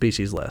endangered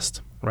species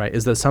list, right?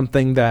 Is there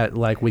something that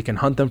like we can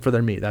hunt them for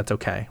their meat? That's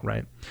okay,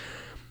 right?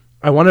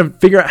 I want to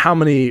figure out how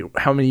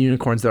many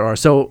unicorns there are.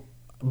 So,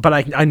 but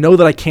I know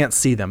that I can't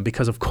see them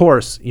because of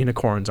course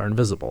unicorns are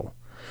invisible.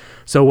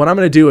 So what I'm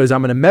going to do is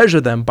I'm going to measure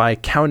them by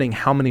counting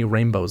how many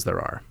rainbows there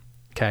are.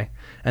 Okay.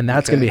 And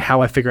that's going to be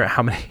how I figure out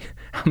how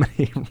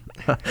many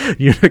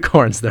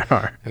unicorns there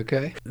are.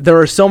 Okay. There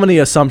are so many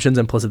assumptions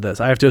implicit in this.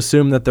 I have to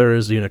assume that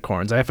there's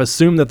unicorns. I have to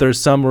assume that there's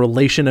some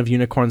relation of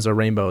unicorns or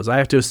rainbows. I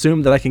have to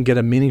assume that I can get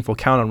a meaningful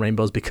count on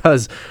rainbows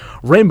because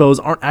rainbows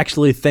aren't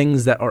actually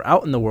things that are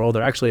out in the world.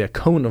 They're actually a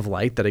cone of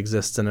light that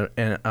exists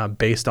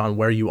based on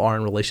where you are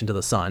in relation to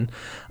the sun.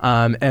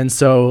 And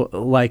so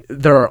like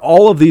there are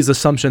all of these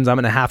assumptions I'm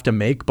going to have to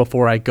make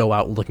before I go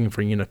out looking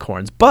for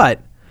unicorns.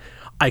 But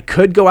I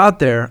could go out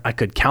there, I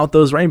could count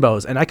those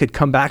rainbows, and I could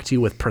come back to you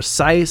with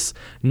precise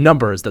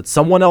numbers that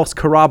someone else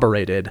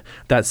corroborated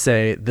that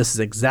say this is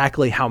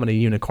exactly how many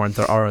unicorns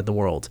there are in the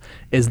world.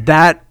 Is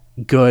that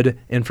good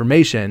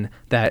information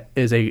that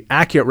is an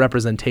accurate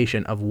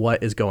representation of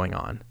what is going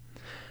on?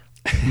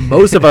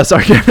 Most of us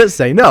are going to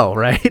say no,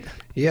 right?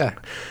 Yeah.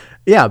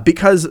 Yeah,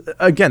 because,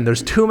 again,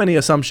 there's too many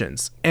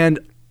assumptions. And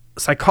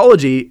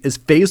psychology is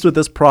faced with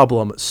this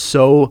problem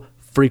so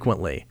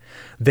frequently.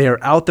 They are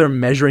out there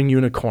measuring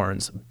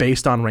unicorns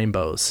based on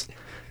rainbows.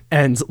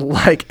 And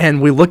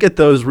we look at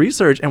those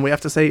research and we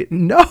have to say,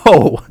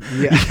 no,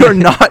 you're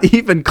not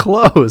even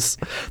close.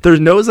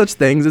 There's no such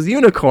things as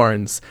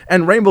unicorns.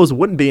 And rainbows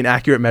wouldn't be an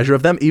accurate measure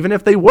of them, even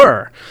if they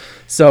were.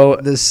 So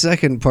the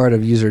second part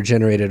of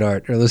user-generated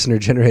art or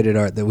listener-generated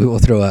art that we will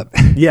throw up.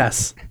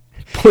 Yes,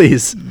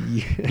 please.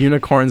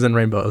 Unicorns and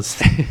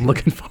rainbows.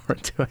 Looking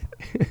forward to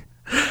it.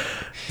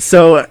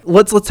 So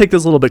let's take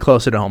this a little bit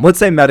closer to home. Let's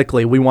say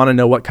medically, we want to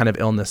know what kind of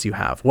illness you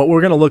have. What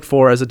we're going to look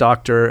for as a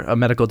doctor, a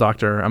medical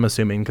doctor, I'm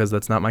assuming because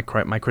that's not my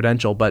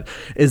credential, but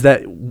is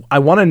that I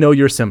want to know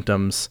your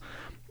symptoms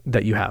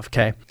that you have,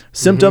 okay?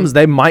 Symptoms,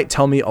 they might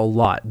tell me a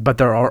lot, but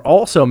there are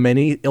also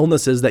many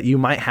illnesses that you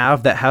might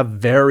have that have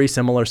very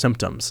similar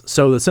symptoms.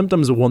 So the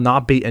symptoms will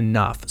not be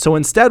enough. So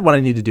instead, what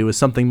I need to do is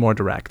something more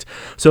direct.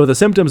 So the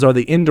symptoms are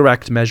the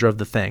indirect measure of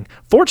the thing.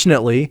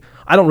 Fortunately,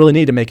 I don't really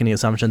need to make any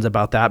assumptions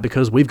about that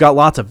because we've got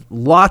lots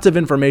of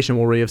information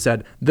where we have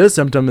said this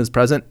symptom is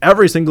present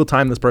every single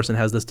time this person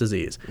has this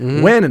disease.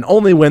 When and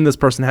only when this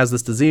person has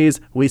this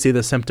disease, we see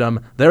the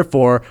symptom.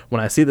 Therefore,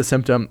 when I see the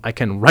symptom, I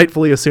can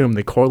rightfully assume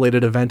the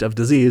correlated event of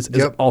disease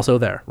is also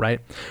there, right?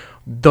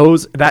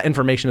 That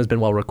information has been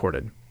well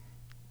recorded.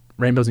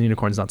 Rainbows and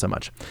unicorns, not so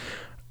much.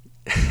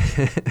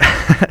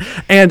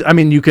 And I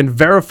mean, you can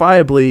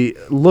verifiably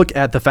look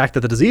at the fact that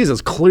the disease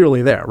is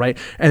clearly there, right?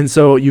 And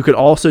so you could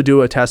also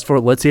do a test for,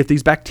 let's see if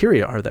these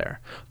bacteria are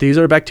there. These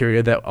are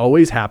bacteria that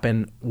always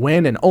happen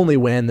when and only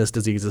when this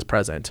disease is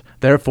present.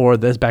 Therefore,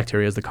 this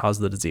bacteria is the cause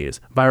of the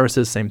disease.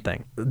 Viruses, same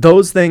thing.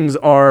 Those things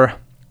are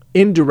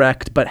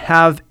indirect, but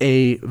have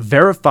a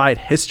verified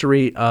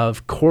history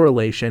of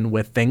correlation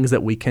with things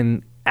that we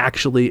can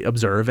actually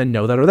observe and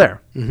know that are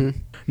there. Mm-hmm.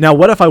 Now,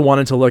 what if I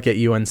wanted to look at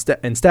you instead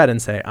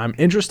and say, I'm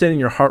interested in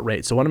your heart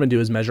rate, so what I'm going to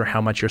do is measure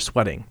how much you're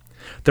sweating.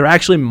 There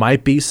actually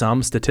might be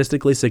some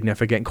statistically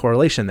significant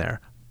correlation there,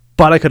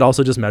 but I could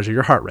also just measure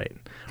your heart rate,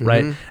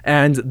 right? Mm-hmm.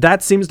 And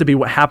that seems to be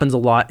what happens a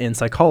lot in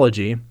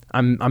psychology.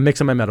 I'm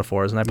mixing my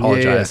metaphors, and I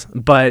apologize,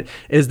 but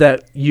is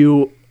that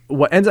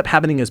what ends up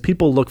happening is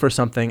people look for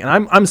something,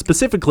 and I'm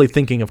specifically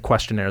thinking of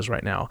questionnaires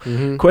right now.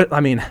 Mm-hmm.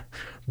 I mean,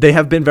 they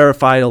have been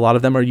verified. A lot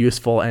of them are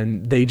useful,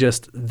 and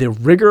the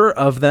rigor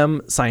of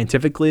them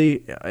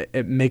scientifically,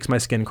 it makes my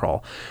skin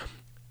crawl.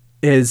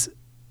 Is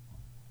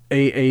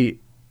a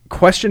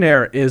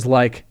questionnaire is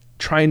like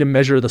trying to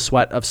measure the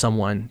sweat of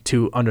someone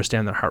to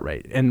understand their heart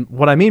rate. And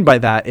what I mean by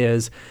that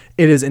is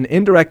it is an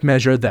indirect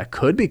measure that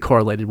could be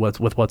correlated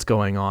with what's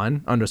going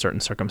on under certain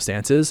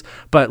circumstances,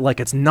 but like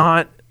it's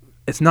not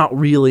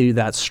really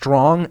that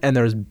strong, and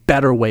there's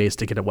better ways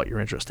to get at what you're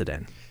interested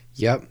in.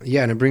 Yep.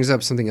 Yeah. And it brings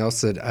up something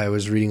else that I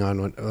was reading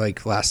on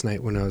last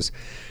night when I was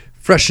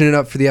freshening it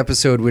up for the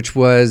episode, which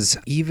was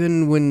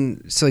even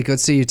when, so like,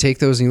 let's say you take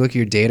those and you look at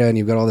your data and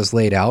you've got all this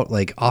laid out,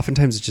 like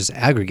oftentimes it's just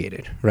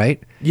aggregated,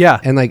 right?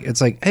 Yeah. And like,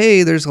 it's like,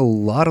 hey, there's a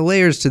lot of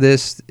layers to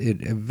this.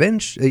 It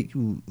eventually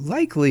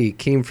likely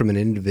came from an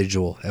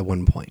individual at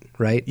one point,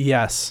 right?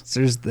 Yes.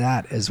 So there's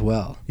that as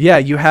well. Yeah.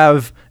 You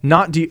have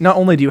not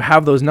only do you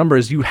have those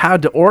numbers, you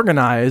had to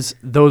organize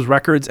those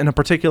records in a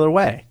particular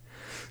way.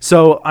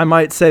 So I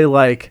might say,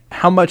 like,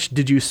 how much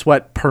did you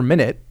sweat per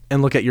minute,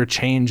 and look at your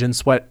change in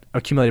sweat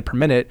accumulated per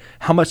minute.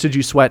 How much did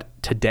you sweat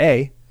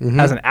today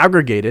as an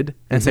aggregated,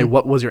 and say,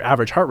 what was your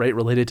average heart rate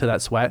related to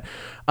that sweat?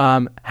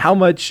 How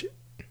much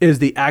is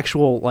the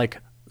actual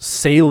like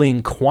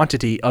saline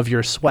quantity of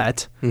your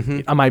sweat?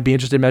 I might be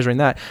interested in measuring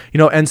that,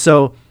 and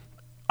so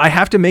I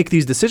have to make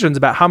these decisions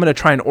about how I'm going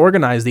to try and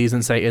organize these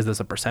and say, is this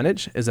a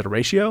percentage? Is it a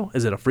ratio?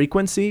 Is it a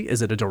frequency?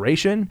 Is it a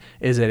duration?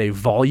 Is it a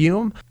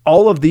volume?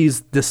 All of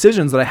these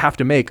decisions that I have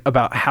to make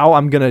about how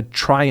I'm going to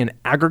try and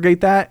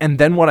aggregate that. And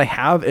then what I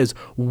have is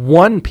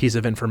one piece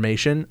of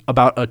information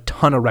about a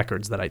ton of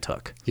records that I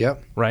took.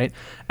 Yep. Right.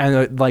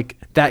 And like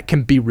that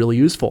can be really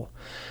useful.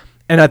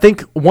 And I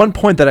think one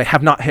point that I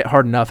have not hit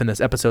hard enough in this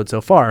episode so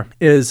far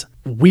is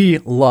we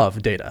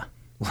love data.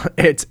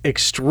 It's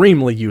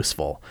extremely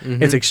useful.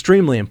 It's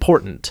extremely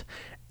important.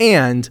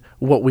 And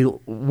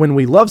when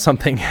we love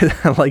something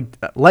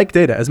like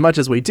data as much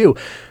as we do,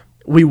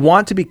 we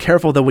want to be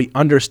careful that we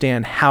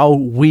understand how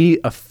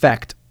we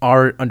affect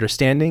our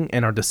understanding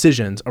and our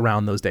decisions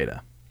around those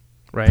data.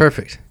 Right?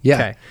 Perfect. Yeah.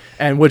 Okay.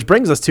 And which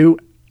brings us to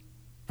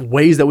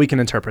ways that we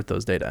can interpret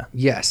those data.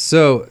 Yes.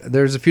 So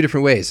there's a few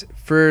different ways.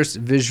 First,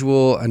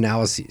 visual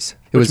analyses.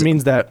 Which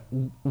means that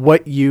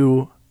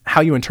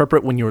how you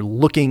interpret when you're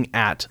looking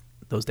at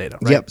those data,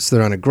 right? Yep. So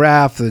they're on a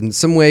graph. In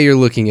some way you're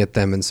looking at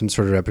them in some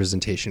sort of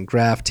representation,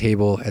 graph,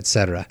 table,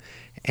 etc.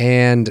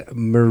 And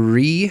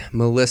Marie,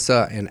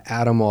 Melissa, and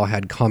Adam all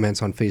had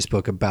comments on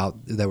Facebook about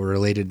that were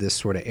related to this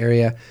sort of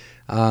area.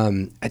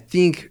 I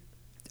think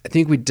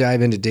we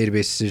dive into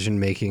database decision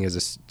making as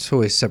a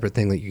totally separate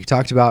thing that you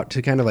talked about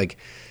to kind of like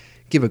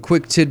give a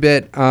quick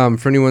tidbit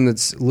for anyone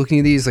that's looking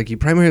at these. Like you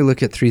primarily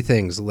look at three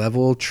things: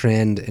 level,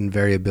 trend, and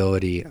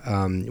variability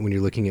when you're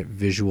looking at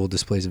visual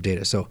displays of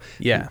data. So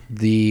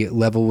the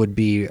level would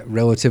be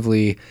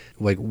relatively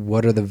like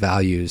what are the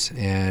values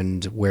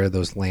and where are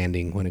those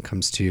landing when it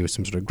comes to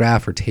some sort of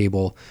graph or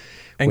table.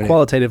 And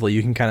qualitatively,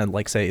 you can kind of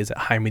like say, is it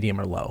high, medium,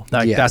 or low?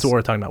 That's what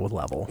we're talking about with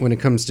level. When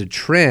it comes to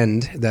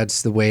trend,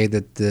 that's the way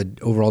that the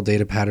overall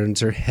data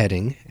patterns are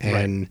heading.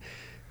 And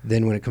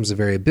then when it comes to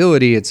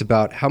variability, it's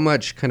about how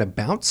much kind of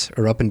bounce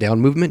or up and down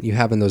movement you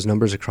have in those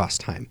numbers across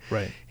time.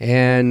 Right.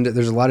 And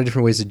there's a lot of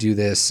different ways to do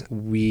this.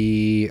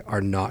 We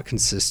are not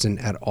consistent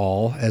at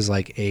all as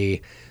like a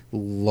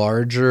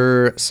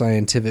larger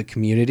scientific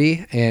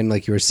community. And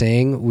like you were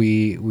saying,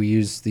 we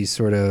use these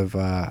sort of,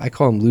 I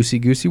call them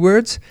loosey-goosey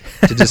words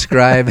to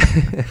describe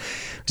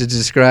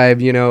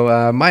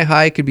my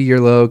high could be your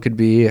low, could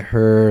be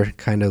her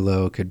kind of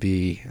low, could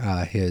be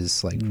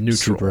his like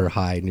neutral. Super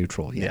high,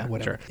 neutral. Yeah,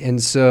 whatever. Sure.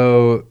 And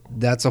so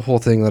that's a whole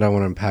thing that I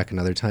want to unpack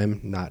another time,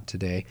 not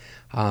today.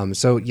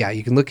 So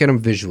you can look at them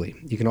visually.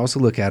 You can also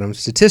look at them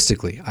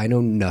statistically. I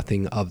know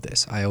nothing of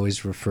this. I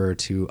always refer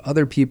to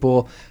other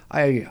people.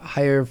 I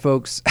hire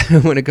folks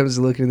when it comes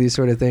to looking at these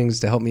sort of things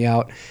to help me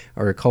out,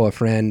 or call a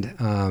friend.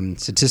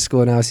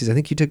 Statistical analyses. I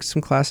think you took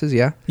some classes,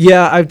 yeah?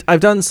 Yeah,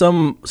 I've done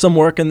some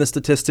work in the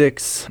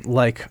statistics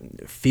like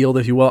field,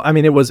 if you will. I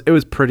mean, it was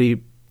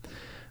pretty.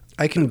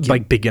 I can get,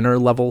 like beginner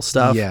level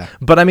stuff. Yeah.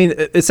 But I mean,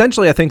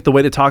 essentially, I think the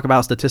way to talk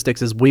about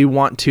statistics is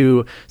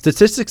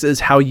statistics is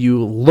how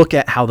you look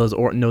at how those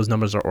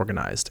numbers are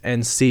organized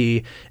and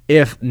see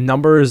if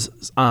numbers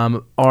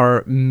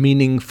are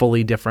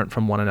meaningfully different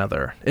from one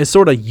another. It's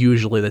sort of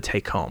usually the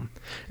take home.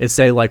 Is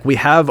say like, we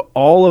have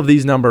all of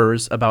these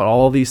numbers about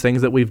all of these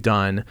things that we've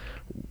done.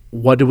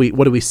 What do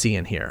we see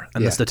in here?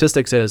 And the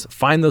statistics is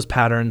find those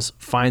patterns,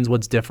 find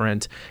what's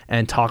different,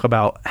 and talk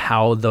about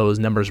how those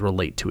numbers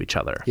relate to each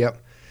other.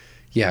 Yep.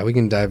 Yeah, we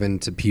can dive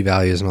into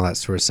p-values and all that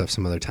sort of stuff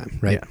some other time,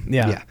 right?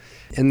 Yeah.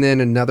 And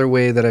then another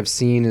way that I've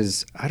seen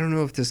is, I don't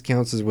know if this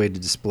counts as a way to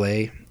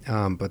display,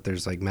 but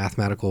there's like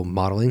mathematical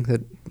modeling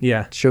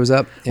that shows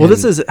up. Well,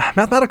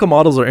 mathematical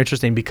models are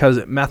interesting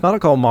because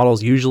mathematical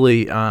models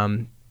usually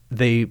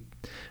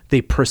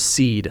they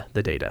precede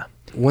the data.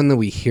 One that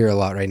we hear a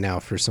lot right now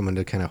for someone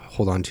to kind of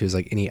hold on to is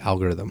like any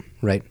algorithm,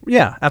 right?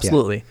 Yeah,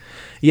 absolutely.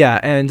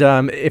 Yeah,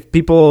 and if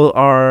people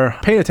are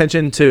paying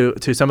attention to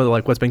some of the,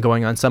 like what's been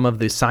going on, some of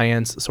the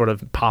science sort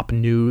of pop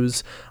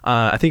news,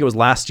 I think it was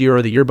last year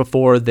or the year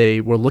before, they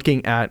were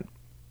looking at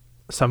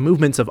some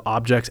movements of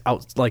objects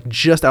like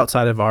just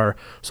outside of our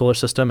solar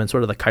system and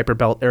sort of the Kuiper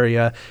Belt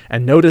area,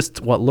 and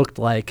noticed what looked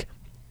like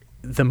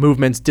the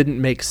movements didn't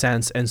make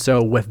sense, and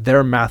so with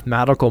their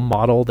mathematical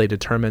model, they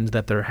determined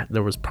that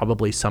there was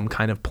probably some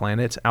kind of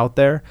planet out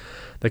there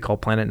they call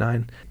Planet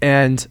 9.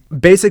 And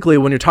basically,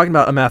 when you're talking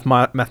about a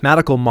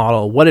mathematical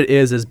model, what it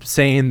is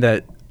saying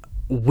that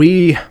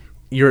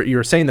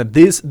you're saying that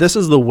this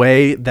is the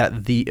way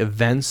that the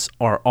events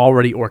are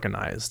already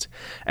organized.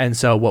 And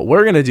so what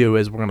we're going to do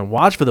is we're going to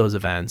watch for those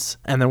events,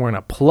 and then we're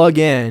going to plug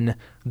in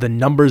the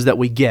numbers that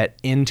we get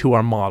into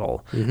our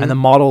model. Mm-hmm. And the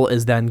model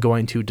is then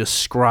going to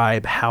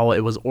describe how it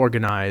was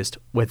organized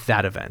with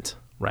that event,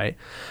 right?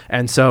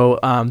 And so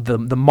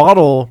the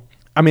model,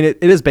 I mean,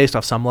 it is based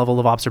off some level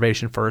of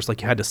observation first.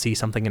 Like you had to see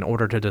something in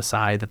order to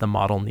decide that the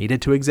model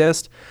needed to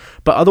exist.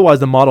 But otherwise,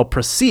 the model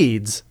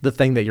precedes the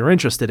thing that you're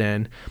interested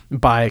in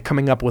by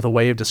coming up with a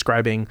way of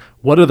describing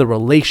what are the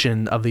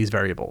relation of these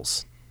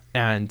variables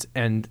and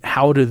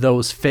how do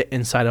those fit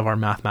inside of our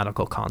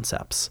mathematical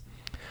concepts.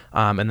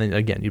 And then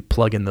again, you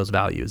plug in those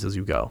values as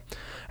you go.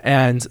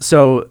 And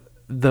so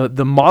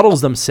the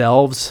models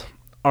themselves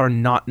are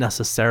not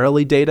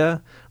necessarily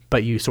data,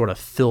 but you sort of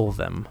fill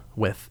them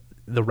with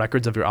the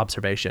records of your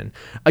observation.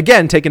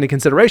 Again, take into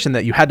consideration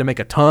that you had to make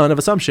a ton of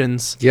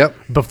assumptions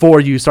before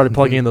you started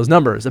plugging in those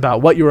numbers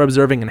about what you were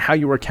observing and how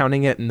you were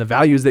counting it and the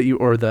values that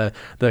or the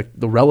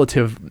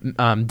relative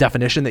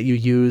definition that you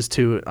use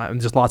to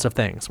just lots of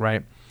things,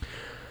 right?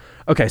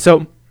 Okay,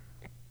 so,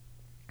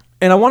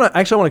 and I want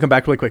to come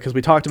back really quick because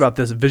we talked about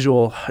this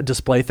visual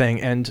display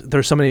thing, and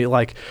there's so many,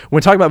 like, when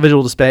we talk about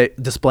visual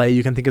display,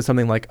 you can think of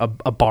something like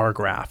a bar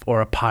graph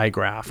or a pie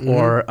graph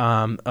or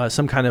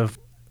some kind of,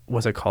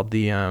 what's it called,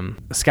 the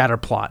scatter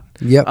plot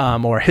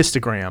or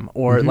histogram,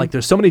 or like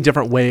there's so many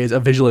different ways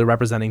of visually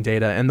representing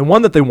data. And the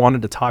one that they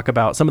wanted to talk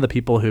about, some of the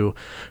people who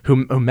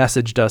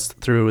messaged us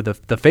through the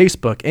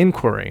Facebook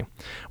inquiry,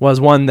 was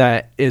one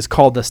that is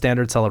called the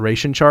standard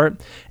acceleration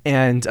chart.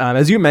 And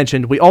as you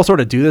mentioned, we all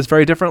sort of do this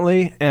very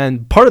differently.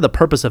 And part of the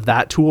purpose of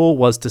that tool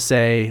was to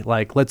say,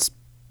 like, let's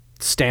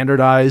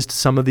standardized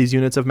some of these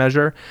units of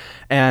measure,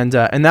 and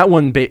that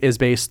one is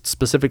based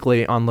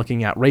specifically on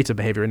looking at rates of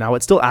behavior. Now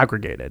it's still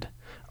aggregated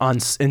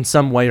in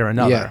some way or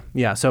another.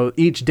 Yeah. So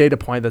each data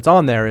point that's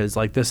on there is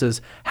like, this is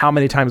how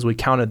many times we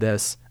counted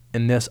this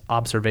in this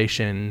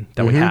observation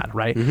that we had,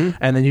 right?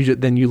 And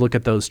then you look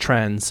at those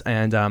trends,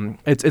 and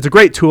it's a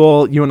great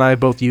tool. You and I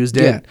both used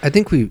it. Yeah, I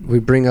think we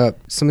bring up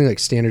something like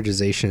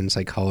standardization in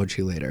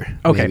psychology later,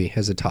 maybe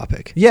as a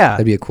topic. Yeah,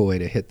 that'd be a cool way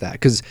to hit that,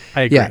 because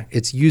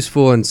it's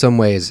useful in some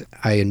ways.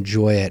 I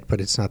enjoy it,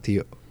 but it's not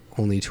the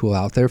only tool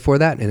out there for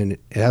that, and it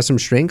has some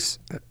strengths,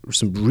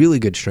 some really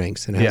good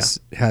strengths, and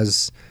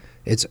has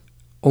it's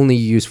only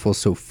useful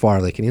so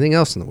far, like anything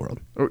else in the world.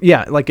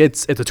 Yeah, like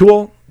it's a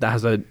tool that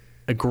has a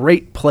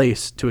great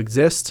place to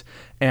exist,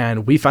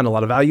 and we find a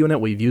lot of value in it.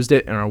 We've used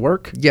it in our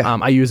work.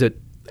 I use it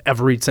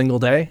every single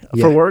day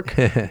for work,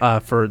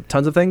 for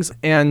tons of things,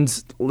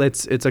 and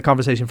it's a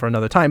conversation for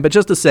another time. But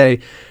just to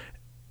say,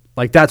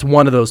 like, that's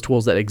one of those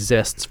tools that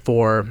exists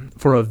for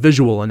a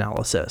visual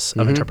analysis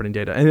of interpreting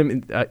data.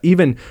 And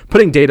even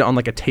putting data on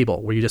like a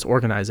table where you just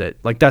organize it,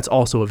 like that's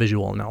also a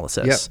visual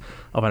analysis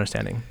of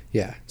understanding.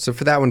 Yeah. So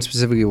for that one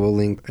specifically, we'll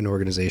link an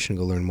organization,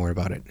 go learn more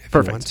about it if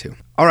you want to.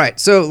 All right.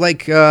 So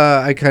like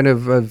I kind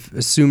of have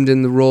assumed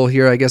in the role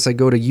here, I guess I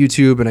go to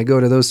YouTube and I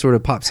go to those sort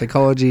of pop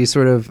psychology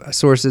sort of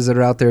sources that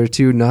are out there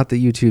too. Not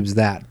that YouTube's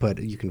that, but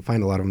you can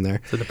find a lot of them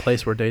there. So the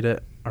place where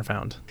data are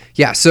found.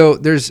 Yeah. So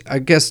there's, I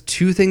guess,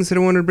 two things that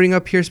I want to bring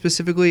up here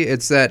specifically.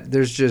 It's that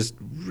there's just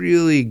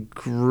really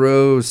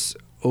gross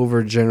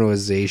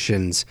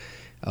overgeneralizations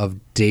of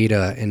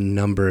data and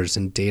numbers,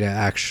 and data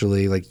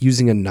actually like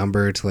using a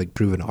number to like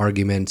prove an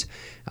argument,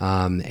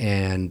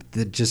 and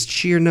the just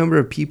sheer number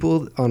of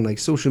people on like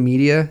social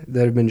media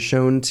that have been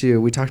shown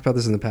to, we talked about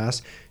this in the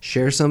past,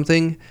 share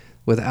something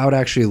without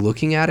actually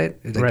looking at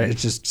it.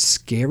 It's just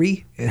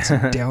scary. It's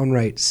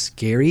downright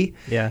scary.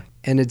 Yeah.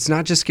 And it's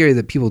not just scary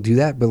that people do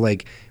that, but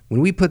like when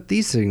we put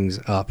these things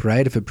up,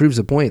 right? If it proves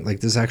a point, like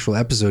this actual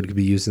episode could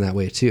be used in that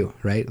way too,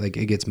 right? Like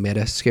it gets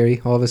meta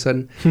scary all of a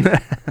sudden.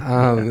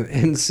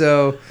 And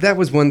so that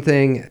was one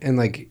thing. And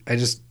like, I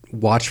just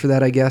watch for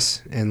that, I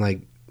guess. And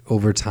like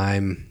over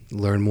time,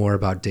 learn more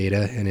about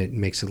data, and it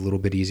makes it a little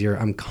bit easier.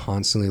 I'm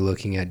constantly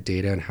looking at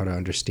data and how to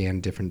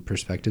understand different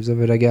perspectives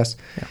of it, I guess.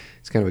 Yeah.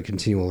 It's kind of a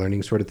continual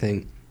learning sort of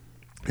thing.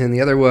 And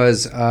the other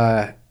was,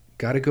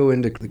 got to go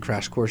into the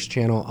Crash Course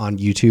channel on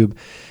YouTube.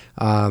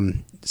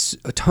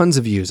 Tons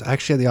of views. I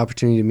actually had the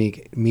opportunity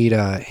to meet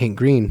Hank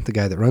Green, the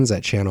guy that runs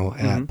that channel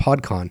at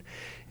PodCon.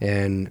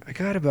 And I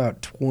got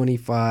about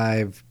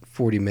 25,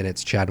 40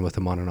 minutes chatting with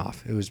him on and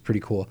off. It was pretty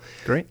cool.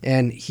 Great.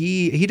 And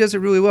he does it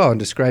really well in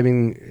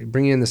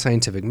bringing in the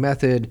scientific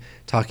method,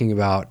 talking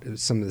about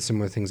some of the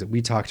similar things that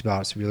we talked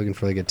about. So if you're looking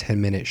for like a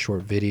 10-minute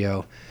short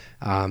video,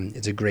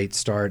 it's a great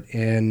start.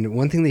 And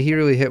one thing that he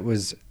really hit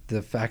was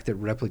the fact that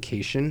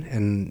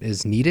replication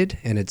is needed,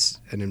 and it's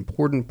an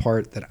important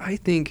part that I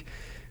think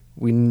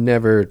we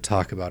never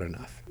talk about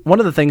enough. One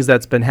of the things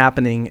that's been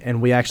happening,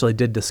 and we actually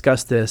did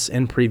discuss this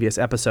in previous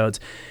episodes,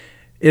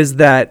 is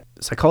that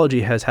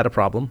psychology has had a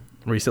problem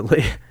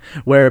recently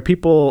where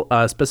people,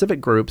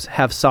 specific groups,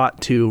 have sought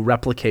to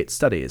replicate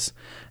studies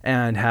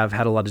and have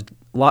had a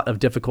lot of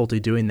difficulty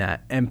doing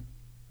that. And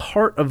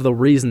part of the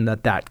reason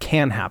that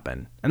can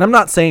happen, and I'm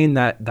not saying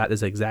that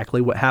is exactly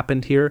what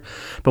happened here,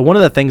 but one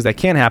of the things that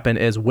can happen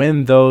is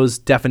when those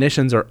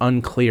definitions are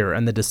unclear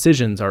and the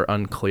decisions are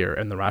unclear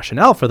and the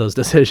rationale for those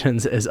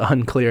decisions is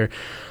unclear,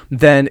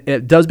 then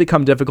it does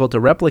become difficult to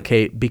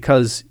replicate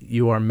because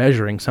you are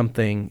measuring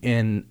something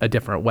in a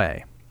different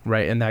way,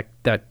 right? And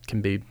that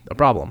can be a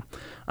problem.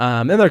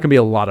 And there can be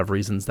a lot of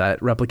reasons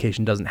that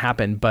replication doesn't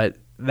happen, but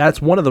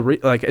that's one of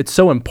the it's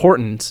so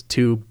important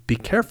to be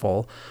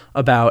careful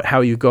about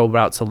how you go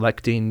about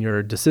selecting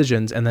your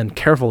decisions and then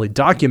carefully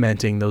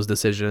documenting those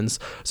decisions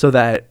so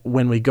that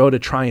when we go to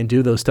try and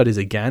do those studies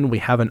again, we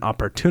have an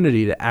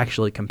opportunity to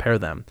actually compare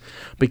them.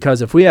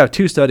 Because if we have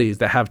two studies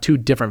that have two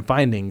different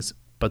findings,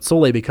 but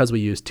solely because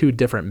we use two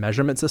different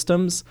measurement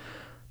systems,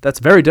 that's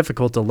very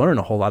difficult to learn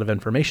a whole lot of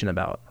information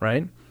about,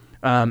 right?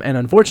 And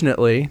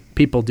unfortunately,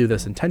 people do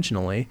this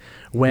intentionally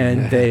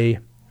when they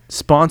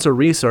sponsor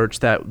research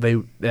that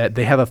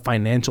they have a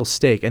financial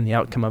stake in the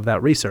outcome of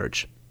that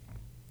research.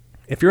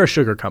 If you're a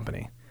sugar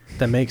company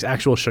that makes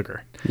actual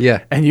sugar,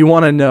 and you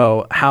want to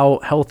know how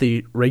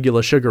healthy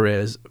regular sugar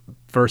is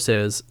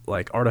versus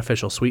like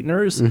artificial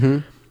sweeteners,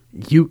 and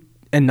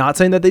not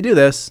saying that they do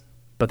this,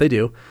 but they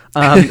do,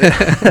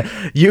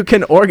 you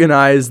can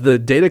organize the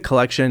data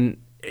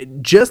collection,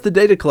 just the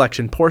data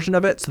collection portion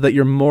of it, so that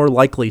you're more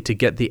likely to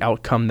get the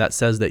outcome that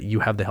says that you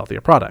have the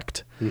healthier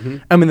product.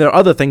 I mean, there are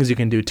other things you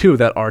can do too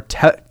that are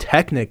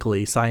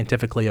technically,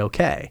 scientifically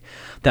okay,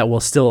 that will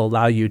still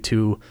allow you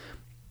to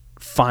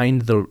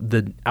find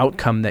the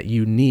outcome that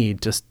you need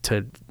just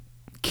to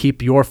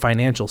keep your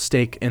financial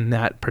stake in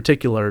that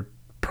particular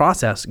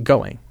process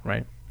going,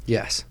 right?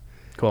 Yes.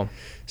 Cool.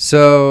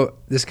 So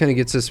this kind of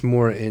gets us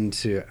more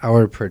into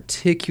our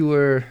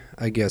particular,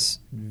 I guess,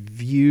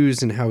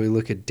 views and how we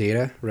look at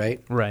data,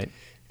 right? Right.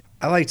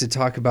 I like to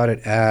talk about it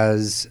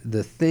as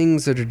the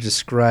things that are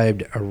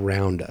described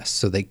around us.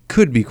 So they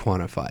could be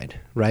quantified,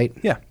 right?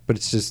 Yeah. But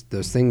it's just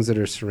those things that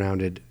are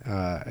surrounded,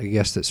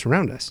 that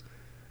surround us.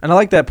 And I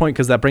like that point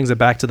because that brings it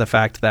back to the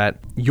fact that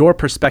your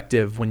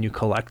perspective when you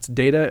collect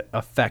data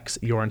affects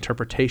your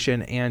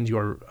interpretation and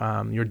your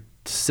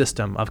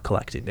system of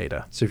collecting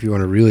data. So if you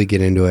want to really get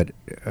into it,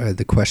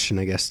 the question,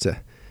 I guess,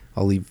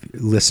 I'll leave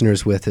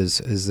listeners with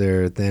is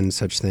there then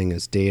such thing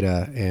as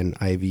data and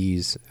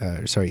IVs,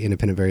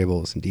 independent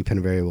variables and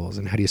dependent variables,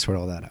 and how do you sort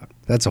all that out?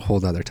 That's a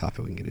whole other topic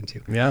we can get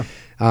into. Yeah.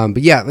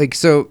 But yeah,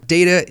 so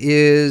data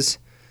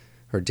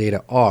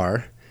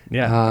are.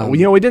 Yeah.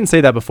 We didn't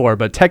say that before,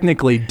 but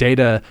technically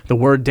data, the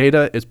word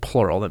data is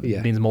plural. That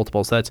means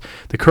multiple. So that's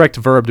the correct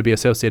verb to be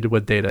associated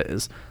with data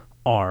is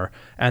are.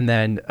 And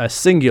then a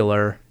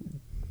singular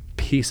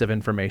piece of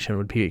information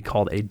would be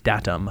called a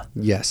datum.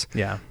 Yes.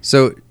 Yeah.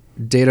 So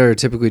data are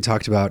typically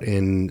talked about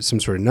in some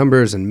sort of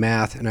numbers and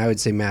math, and I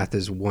would say math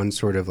is one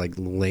sort of like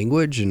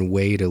language and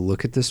way to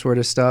look at this sort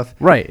of stuff.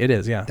 Right, it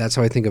is, yeah. That's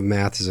how I think of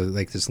math as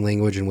like this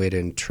language and way to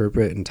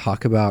interpret and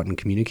talk about and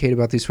communicate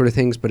about these sort of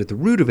things. But at the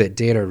root of it,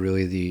 data are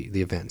really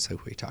the events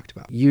like we talked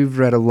about. You've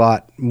read a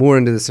lot more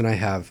into this than I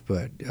have,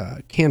 but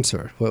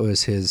Cantor, what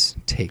was his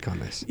take on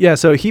this? Yeah,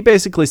 so he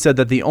basically said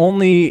that the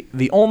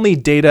only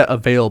data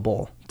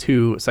available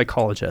to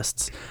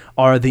psychologists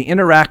are the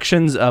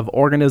interactions of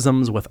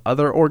organisms with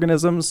other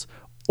organisms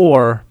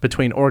or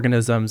between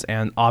organisms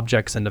and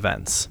objects and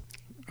events.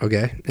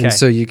 Okay. And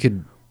so you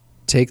could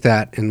take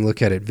that and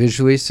look at it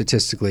visually,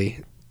 statistically.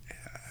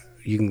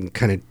 You can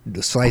kind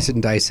of slice it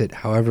and dice it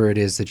however it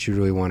is that you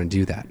really want to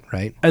do that,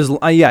 right?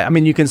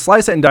 You can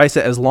slice it and dice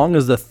it as long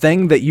as the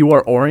thing that you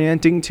are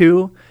orienting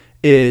to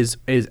is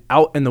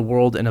out in the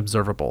world and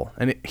observable.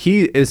 And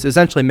he is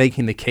essentially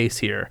making the case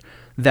here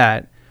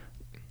that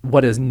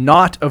what is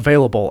not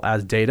available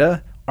as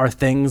data are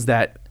things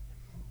that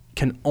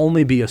can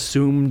only be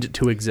assumed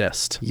to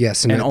exist.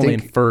 Yes, and only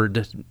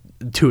inferred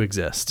to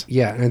exist.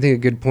 Yeah, and I think a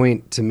good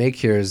point to make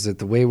here is that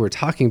the way we're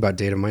talking about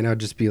data might not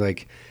just be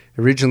like,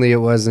 originally it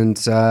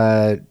wasn't,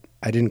 I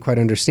didn't quite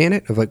understand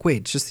it, of like,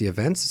 wait, it's just the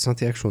events, it's not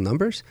the actual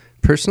numbers,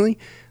 personally.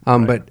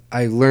 Right. But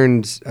I've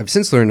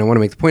since learned, I want to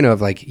make the point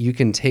of like, you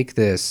can take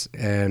this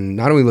and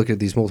not only look at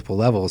these multiple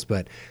levels,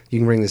 but you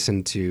can bring this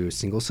into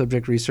single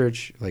subject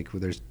research, like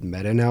where there's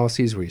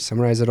meta-analyses where you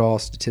summarize it all,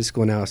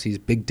 statistical analyses,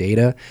 big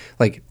data.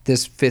 Like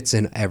this fits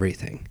in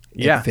everything.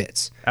 Yeah, it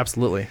fits.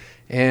 Absolutely.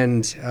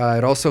 And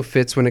it also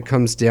fits when it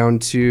comes down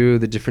to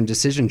the different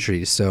decision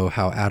trees. So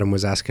how Adam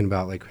was asking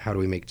about like, how do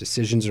we make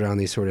decisions around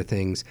these sort of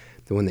things?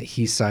 The one that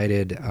he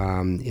cited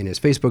in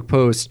his Facebook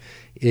post,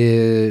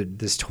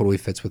 this totally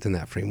fits within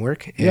that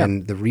framework. Yeah.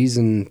 And the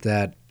reason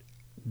that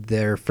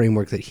their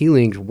framework that he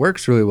linked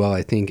works really well,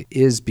 I think,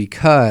 is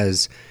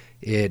because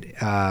it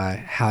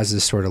has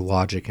this sort of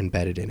logic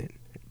embedded in it.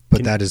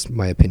 But that is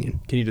my opinion.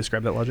 Can you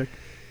describe that logic?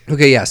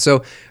 Okay, yeah.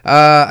 So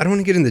I don't want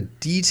to get into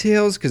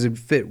details because it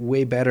fit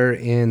way better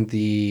in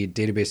the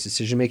database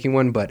decision-making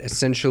one. But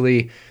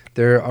essentially,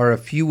 there are a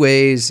few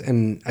ways,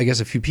 and I guess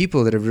a few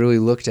people that have really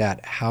looked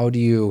at how do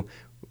you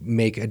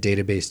make a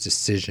database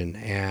decision,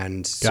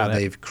 and so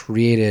they've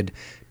created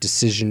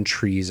decision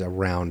trees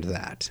around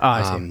that.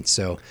 I see.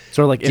 So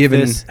sort of like if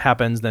this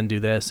happens, then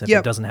do this. If Yep.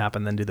 it doesn't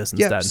happen, then do this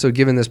instead. Yeah. So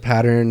given this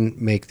pattern,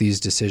 make these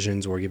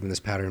decisions, or given this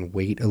pattern,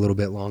 wait a little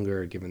bit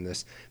longer, or given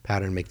this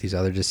pattern, make these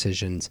other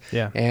decisions.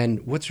 Yeah. And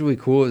what's really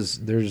cool is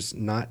there's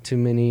not too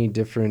many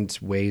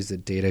different ways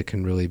that data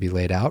can really be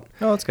laid out.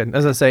 Oh, that's good.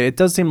 As I say, it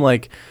does seem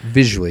like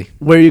visually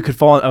where you could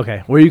fall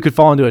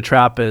into a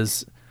trap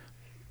is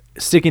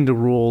sticking to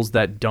rules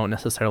that don't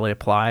necessarily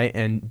apply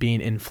and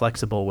being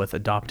inflexible with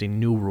adopting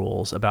new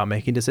rules about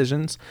making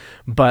decisions.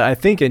 But I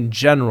think in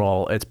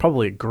general, it's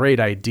probably a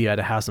great idea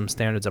to have some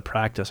standards of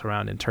practice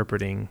around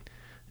interpreting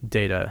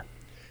data.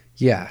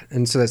 Yeah,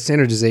 and so that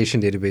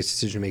standardization database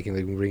decision-making,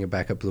 we can bring it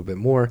back up a little bit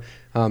more.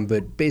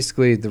 But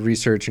basically the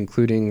research,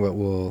 including what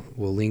we'll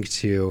link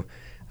to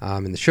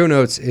in the show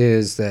notes,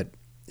 is that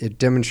it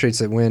demonstrates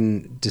that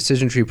when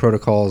decision tree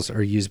protocols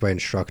are used by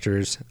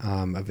instructors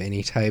of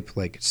any type,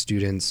 like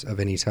students of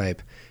any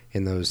type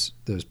in those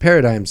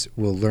paradigms,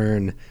 will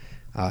learn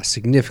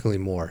significantly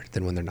more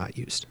than when they're not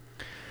used.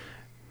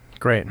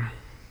 Great.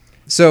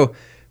 So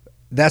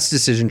that's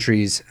decision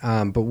trees.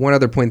 But one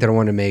other point that I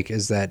want to make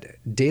is that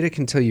data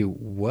can tell you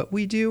what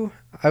we do,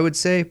 I would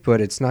say, but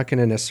it's not going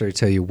to necessarily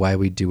tell you why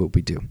we do what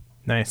we do.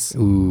 Nice.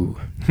 Ooh.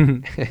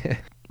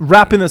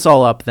 Wrapping this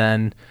all up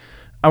then,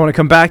 I want to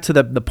come back to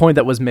the point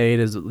that was made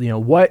is,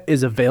 what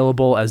is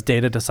available as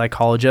data to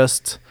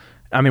psychologists?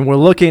 I mean, we're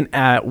looking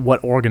at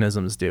what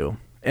organisms do.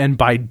 And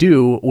by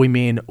do, we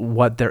mean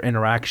what their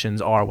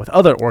interactions are with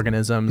other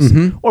organisms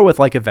or with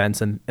like events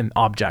and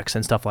objects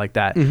and stuff like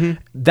that.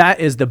 That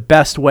is the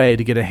best way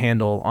to get a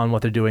handle on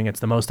what they're doing.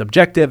 It's the most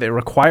objective. It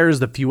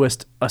requires the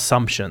fewest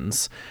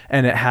assumptions,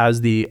 and it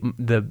has the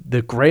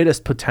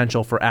greatest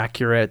potential for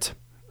accurate,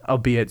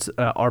 albeit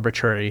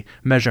arbitrary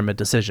measurement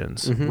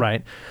decisions,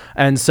 right?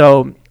 And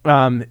so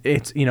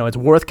it's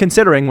worth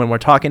considering when we're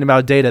talking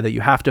about data that you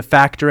have to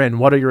factor in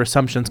what are your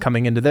assumptions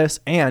coming into this,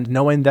 and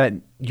knowing that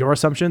your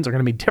assumptions are going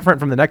to be different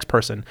from the next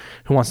person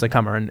who wants to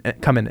come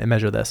in and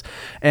measure this.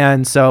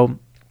 And so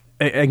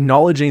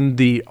acknowledging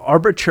the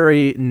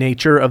arbitrary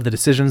nature of the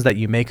decisions that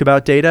you make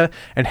about data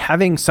and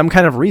having some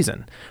kind of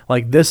reason,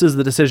 like this is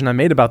the decision I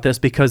made about this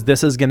because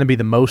this is going to be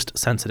the most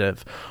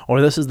sensitive, or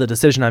this is the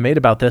decision I made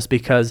about this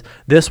because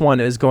this one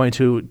is going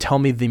to tell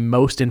me the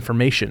most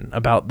information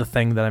about the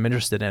thing that I'm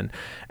interested in.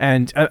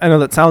 And I know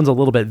that sounds a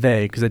little bit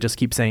vague because I just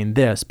keep saying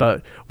this,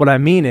 but what I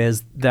mean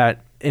is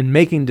that in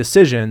making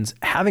decisions,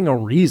 having a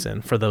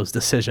reason for those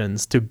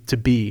decisions to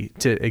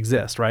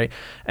exist, right?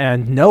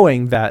 And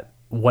knowing that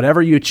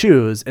whatever you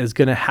choose is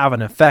going to have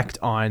an effect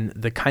on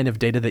the kind of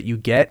data that you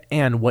get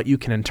and what you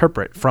can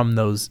interpret from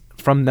those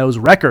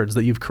records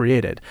that you've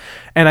created.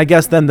 And I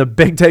guess then the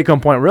big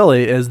take-home point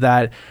really is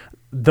that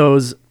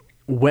those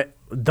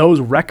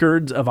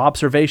records of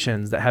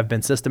observations that have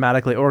been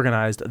systematically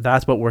organized,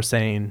 that's what we're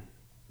saying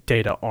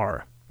data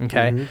are.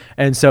 Okay.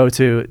 And so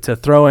to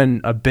throw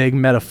in a big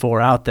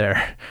metaphor out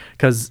there,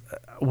 because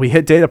we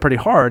hit data pretty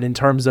hard in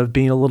terms of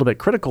being a little bit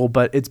critical,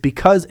 but it's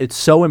because it's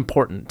so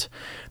important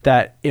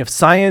that if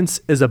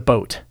science is a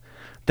boat,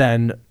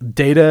 then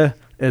data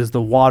is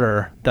the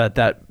water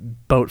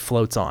that boat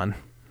floats on.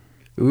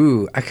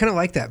 Ooh, I kind of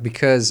like that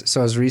because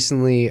I was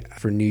recently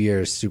for New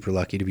Year's super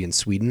lucky to be in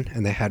Sweden,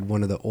 and they had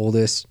one of the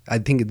oldest, I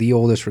think the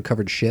oldest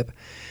recovered ship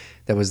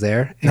that was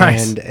there.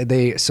 Nice.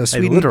 And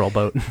Sweden, a literal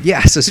boat.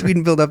 Yeah. So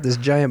Sweden built up this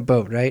giant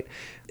boat, right?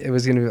 It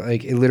was going to be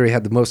like, it literally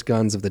had the most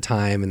guns of the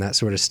time and that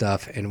sort of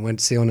stuff, and went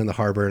sailing in the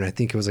harbor. And I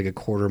think it was like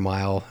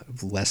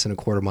less than a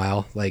quarter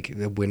mile, like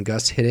the wind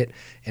gust hit it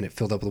and it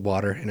filled up with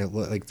water, and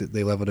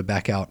they leveled it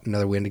back out.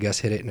 Another wind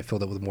gust hit it and it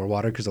filled up with more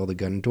water because all the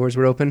gun doors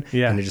were open.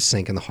 Yeah. And it just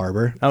sank in the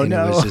harbor. Oh, and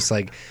no. It was just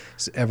like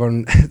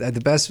everyone,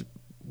 the best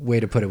way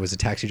to put it was a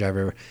taxi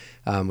driver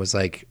was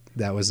like,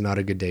 that was not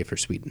a good day for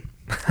Sweden.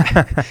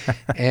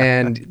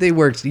 And they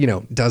worked,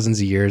 dozens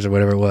of years or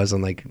whatever it was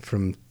on like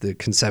from the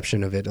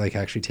conception of it, like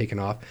actually taking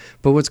off.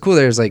 But what's cool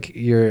there is like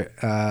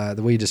the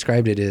way you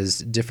described it is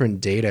different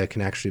data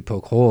can actually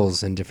poke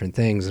holes in different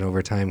things and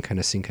over time kind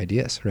of sync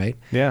ideas, right?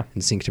 Yeah.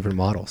 And sync different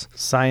models.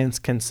 Science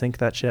can sink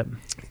that ship.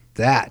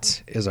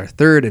 That is our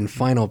third and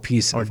final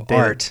piece of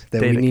art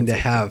that we need to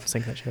have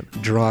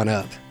drawn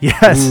up.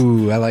 Yes.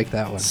 Ooh, I like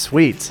that one.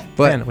 Sweet.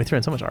 But man, we threw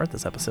in so much art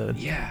this episode.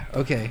 Yeah.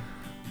 Okay.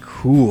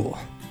 Cool.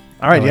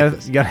 All right.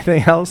 You got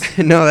anything else?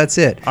 No, that's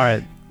it. All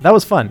right. That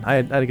was fun. I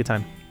had a good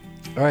time.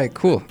 All right,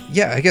 cool.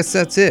 Yeah, I guess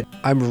that's it.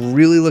 I'm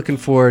really looking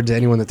forward to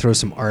anyone that throws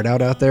some art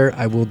out there.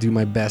 I will do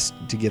my best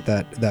to get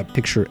that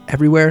picture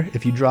everywhere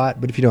if you draw it,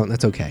 but if you don't,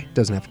 that's okay. It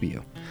doesn't have to be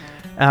you.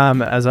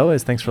 As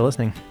always, thanks for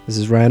listening. This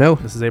is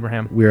RYANO. This is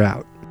Abraham. We're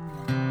out.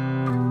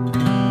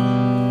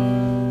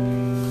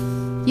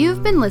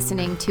 You've been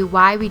listening to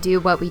Why We Do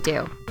What We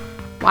Do.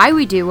 Why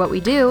We Do What We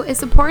Do is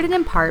supported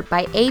in part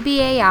by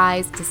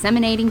ABAI's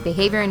Disseminating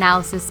Behavior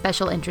Analysis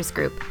Special Interest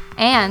Group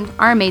and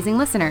our amazing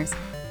listeners.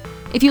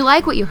 If you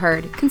like what you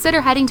heard,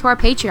 consider heading to our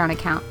Patreon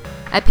account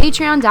at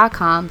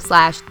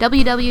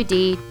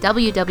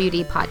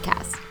patreon.com/WWDWWD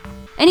podcast.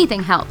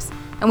 Anything helps,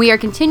 and we are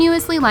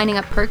continuously lining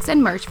up perks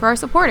and merch for our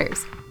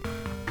supporters.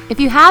 If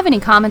you have any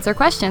comments or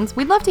questions,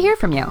 we'd love to hear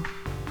from you.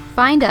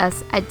 Find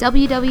us at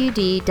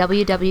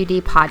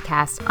WWDWWD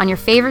podcast on your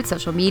favorite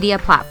social media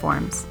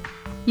platforms.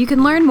 You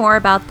can learn more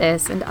about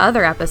this and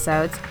other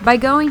episodes by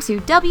going to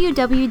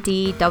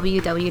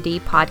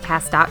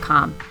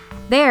www.wwdpodcast.com.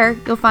 There,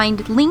 you'll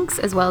find links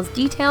as well as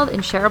detailed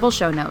and shareable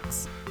show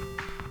notes.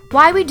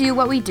 Why We Do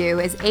What We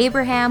Do is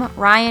Abraham,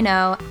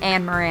 RYANO,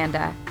 and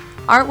Miranda.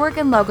 Artwork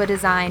and logo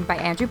design by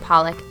Andrew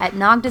Pollock at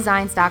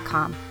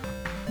nogdesigns.com.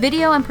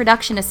 Video and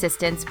production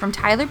assistance from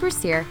Tyler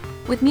Brussier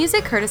with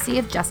music courtesy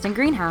of Justin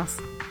Greenhouse.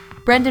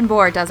 Brendan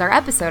Bohr does our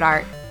episode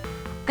art.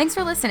 Thanks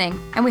for listening,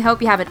 and we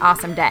hope you have an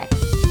awesome day.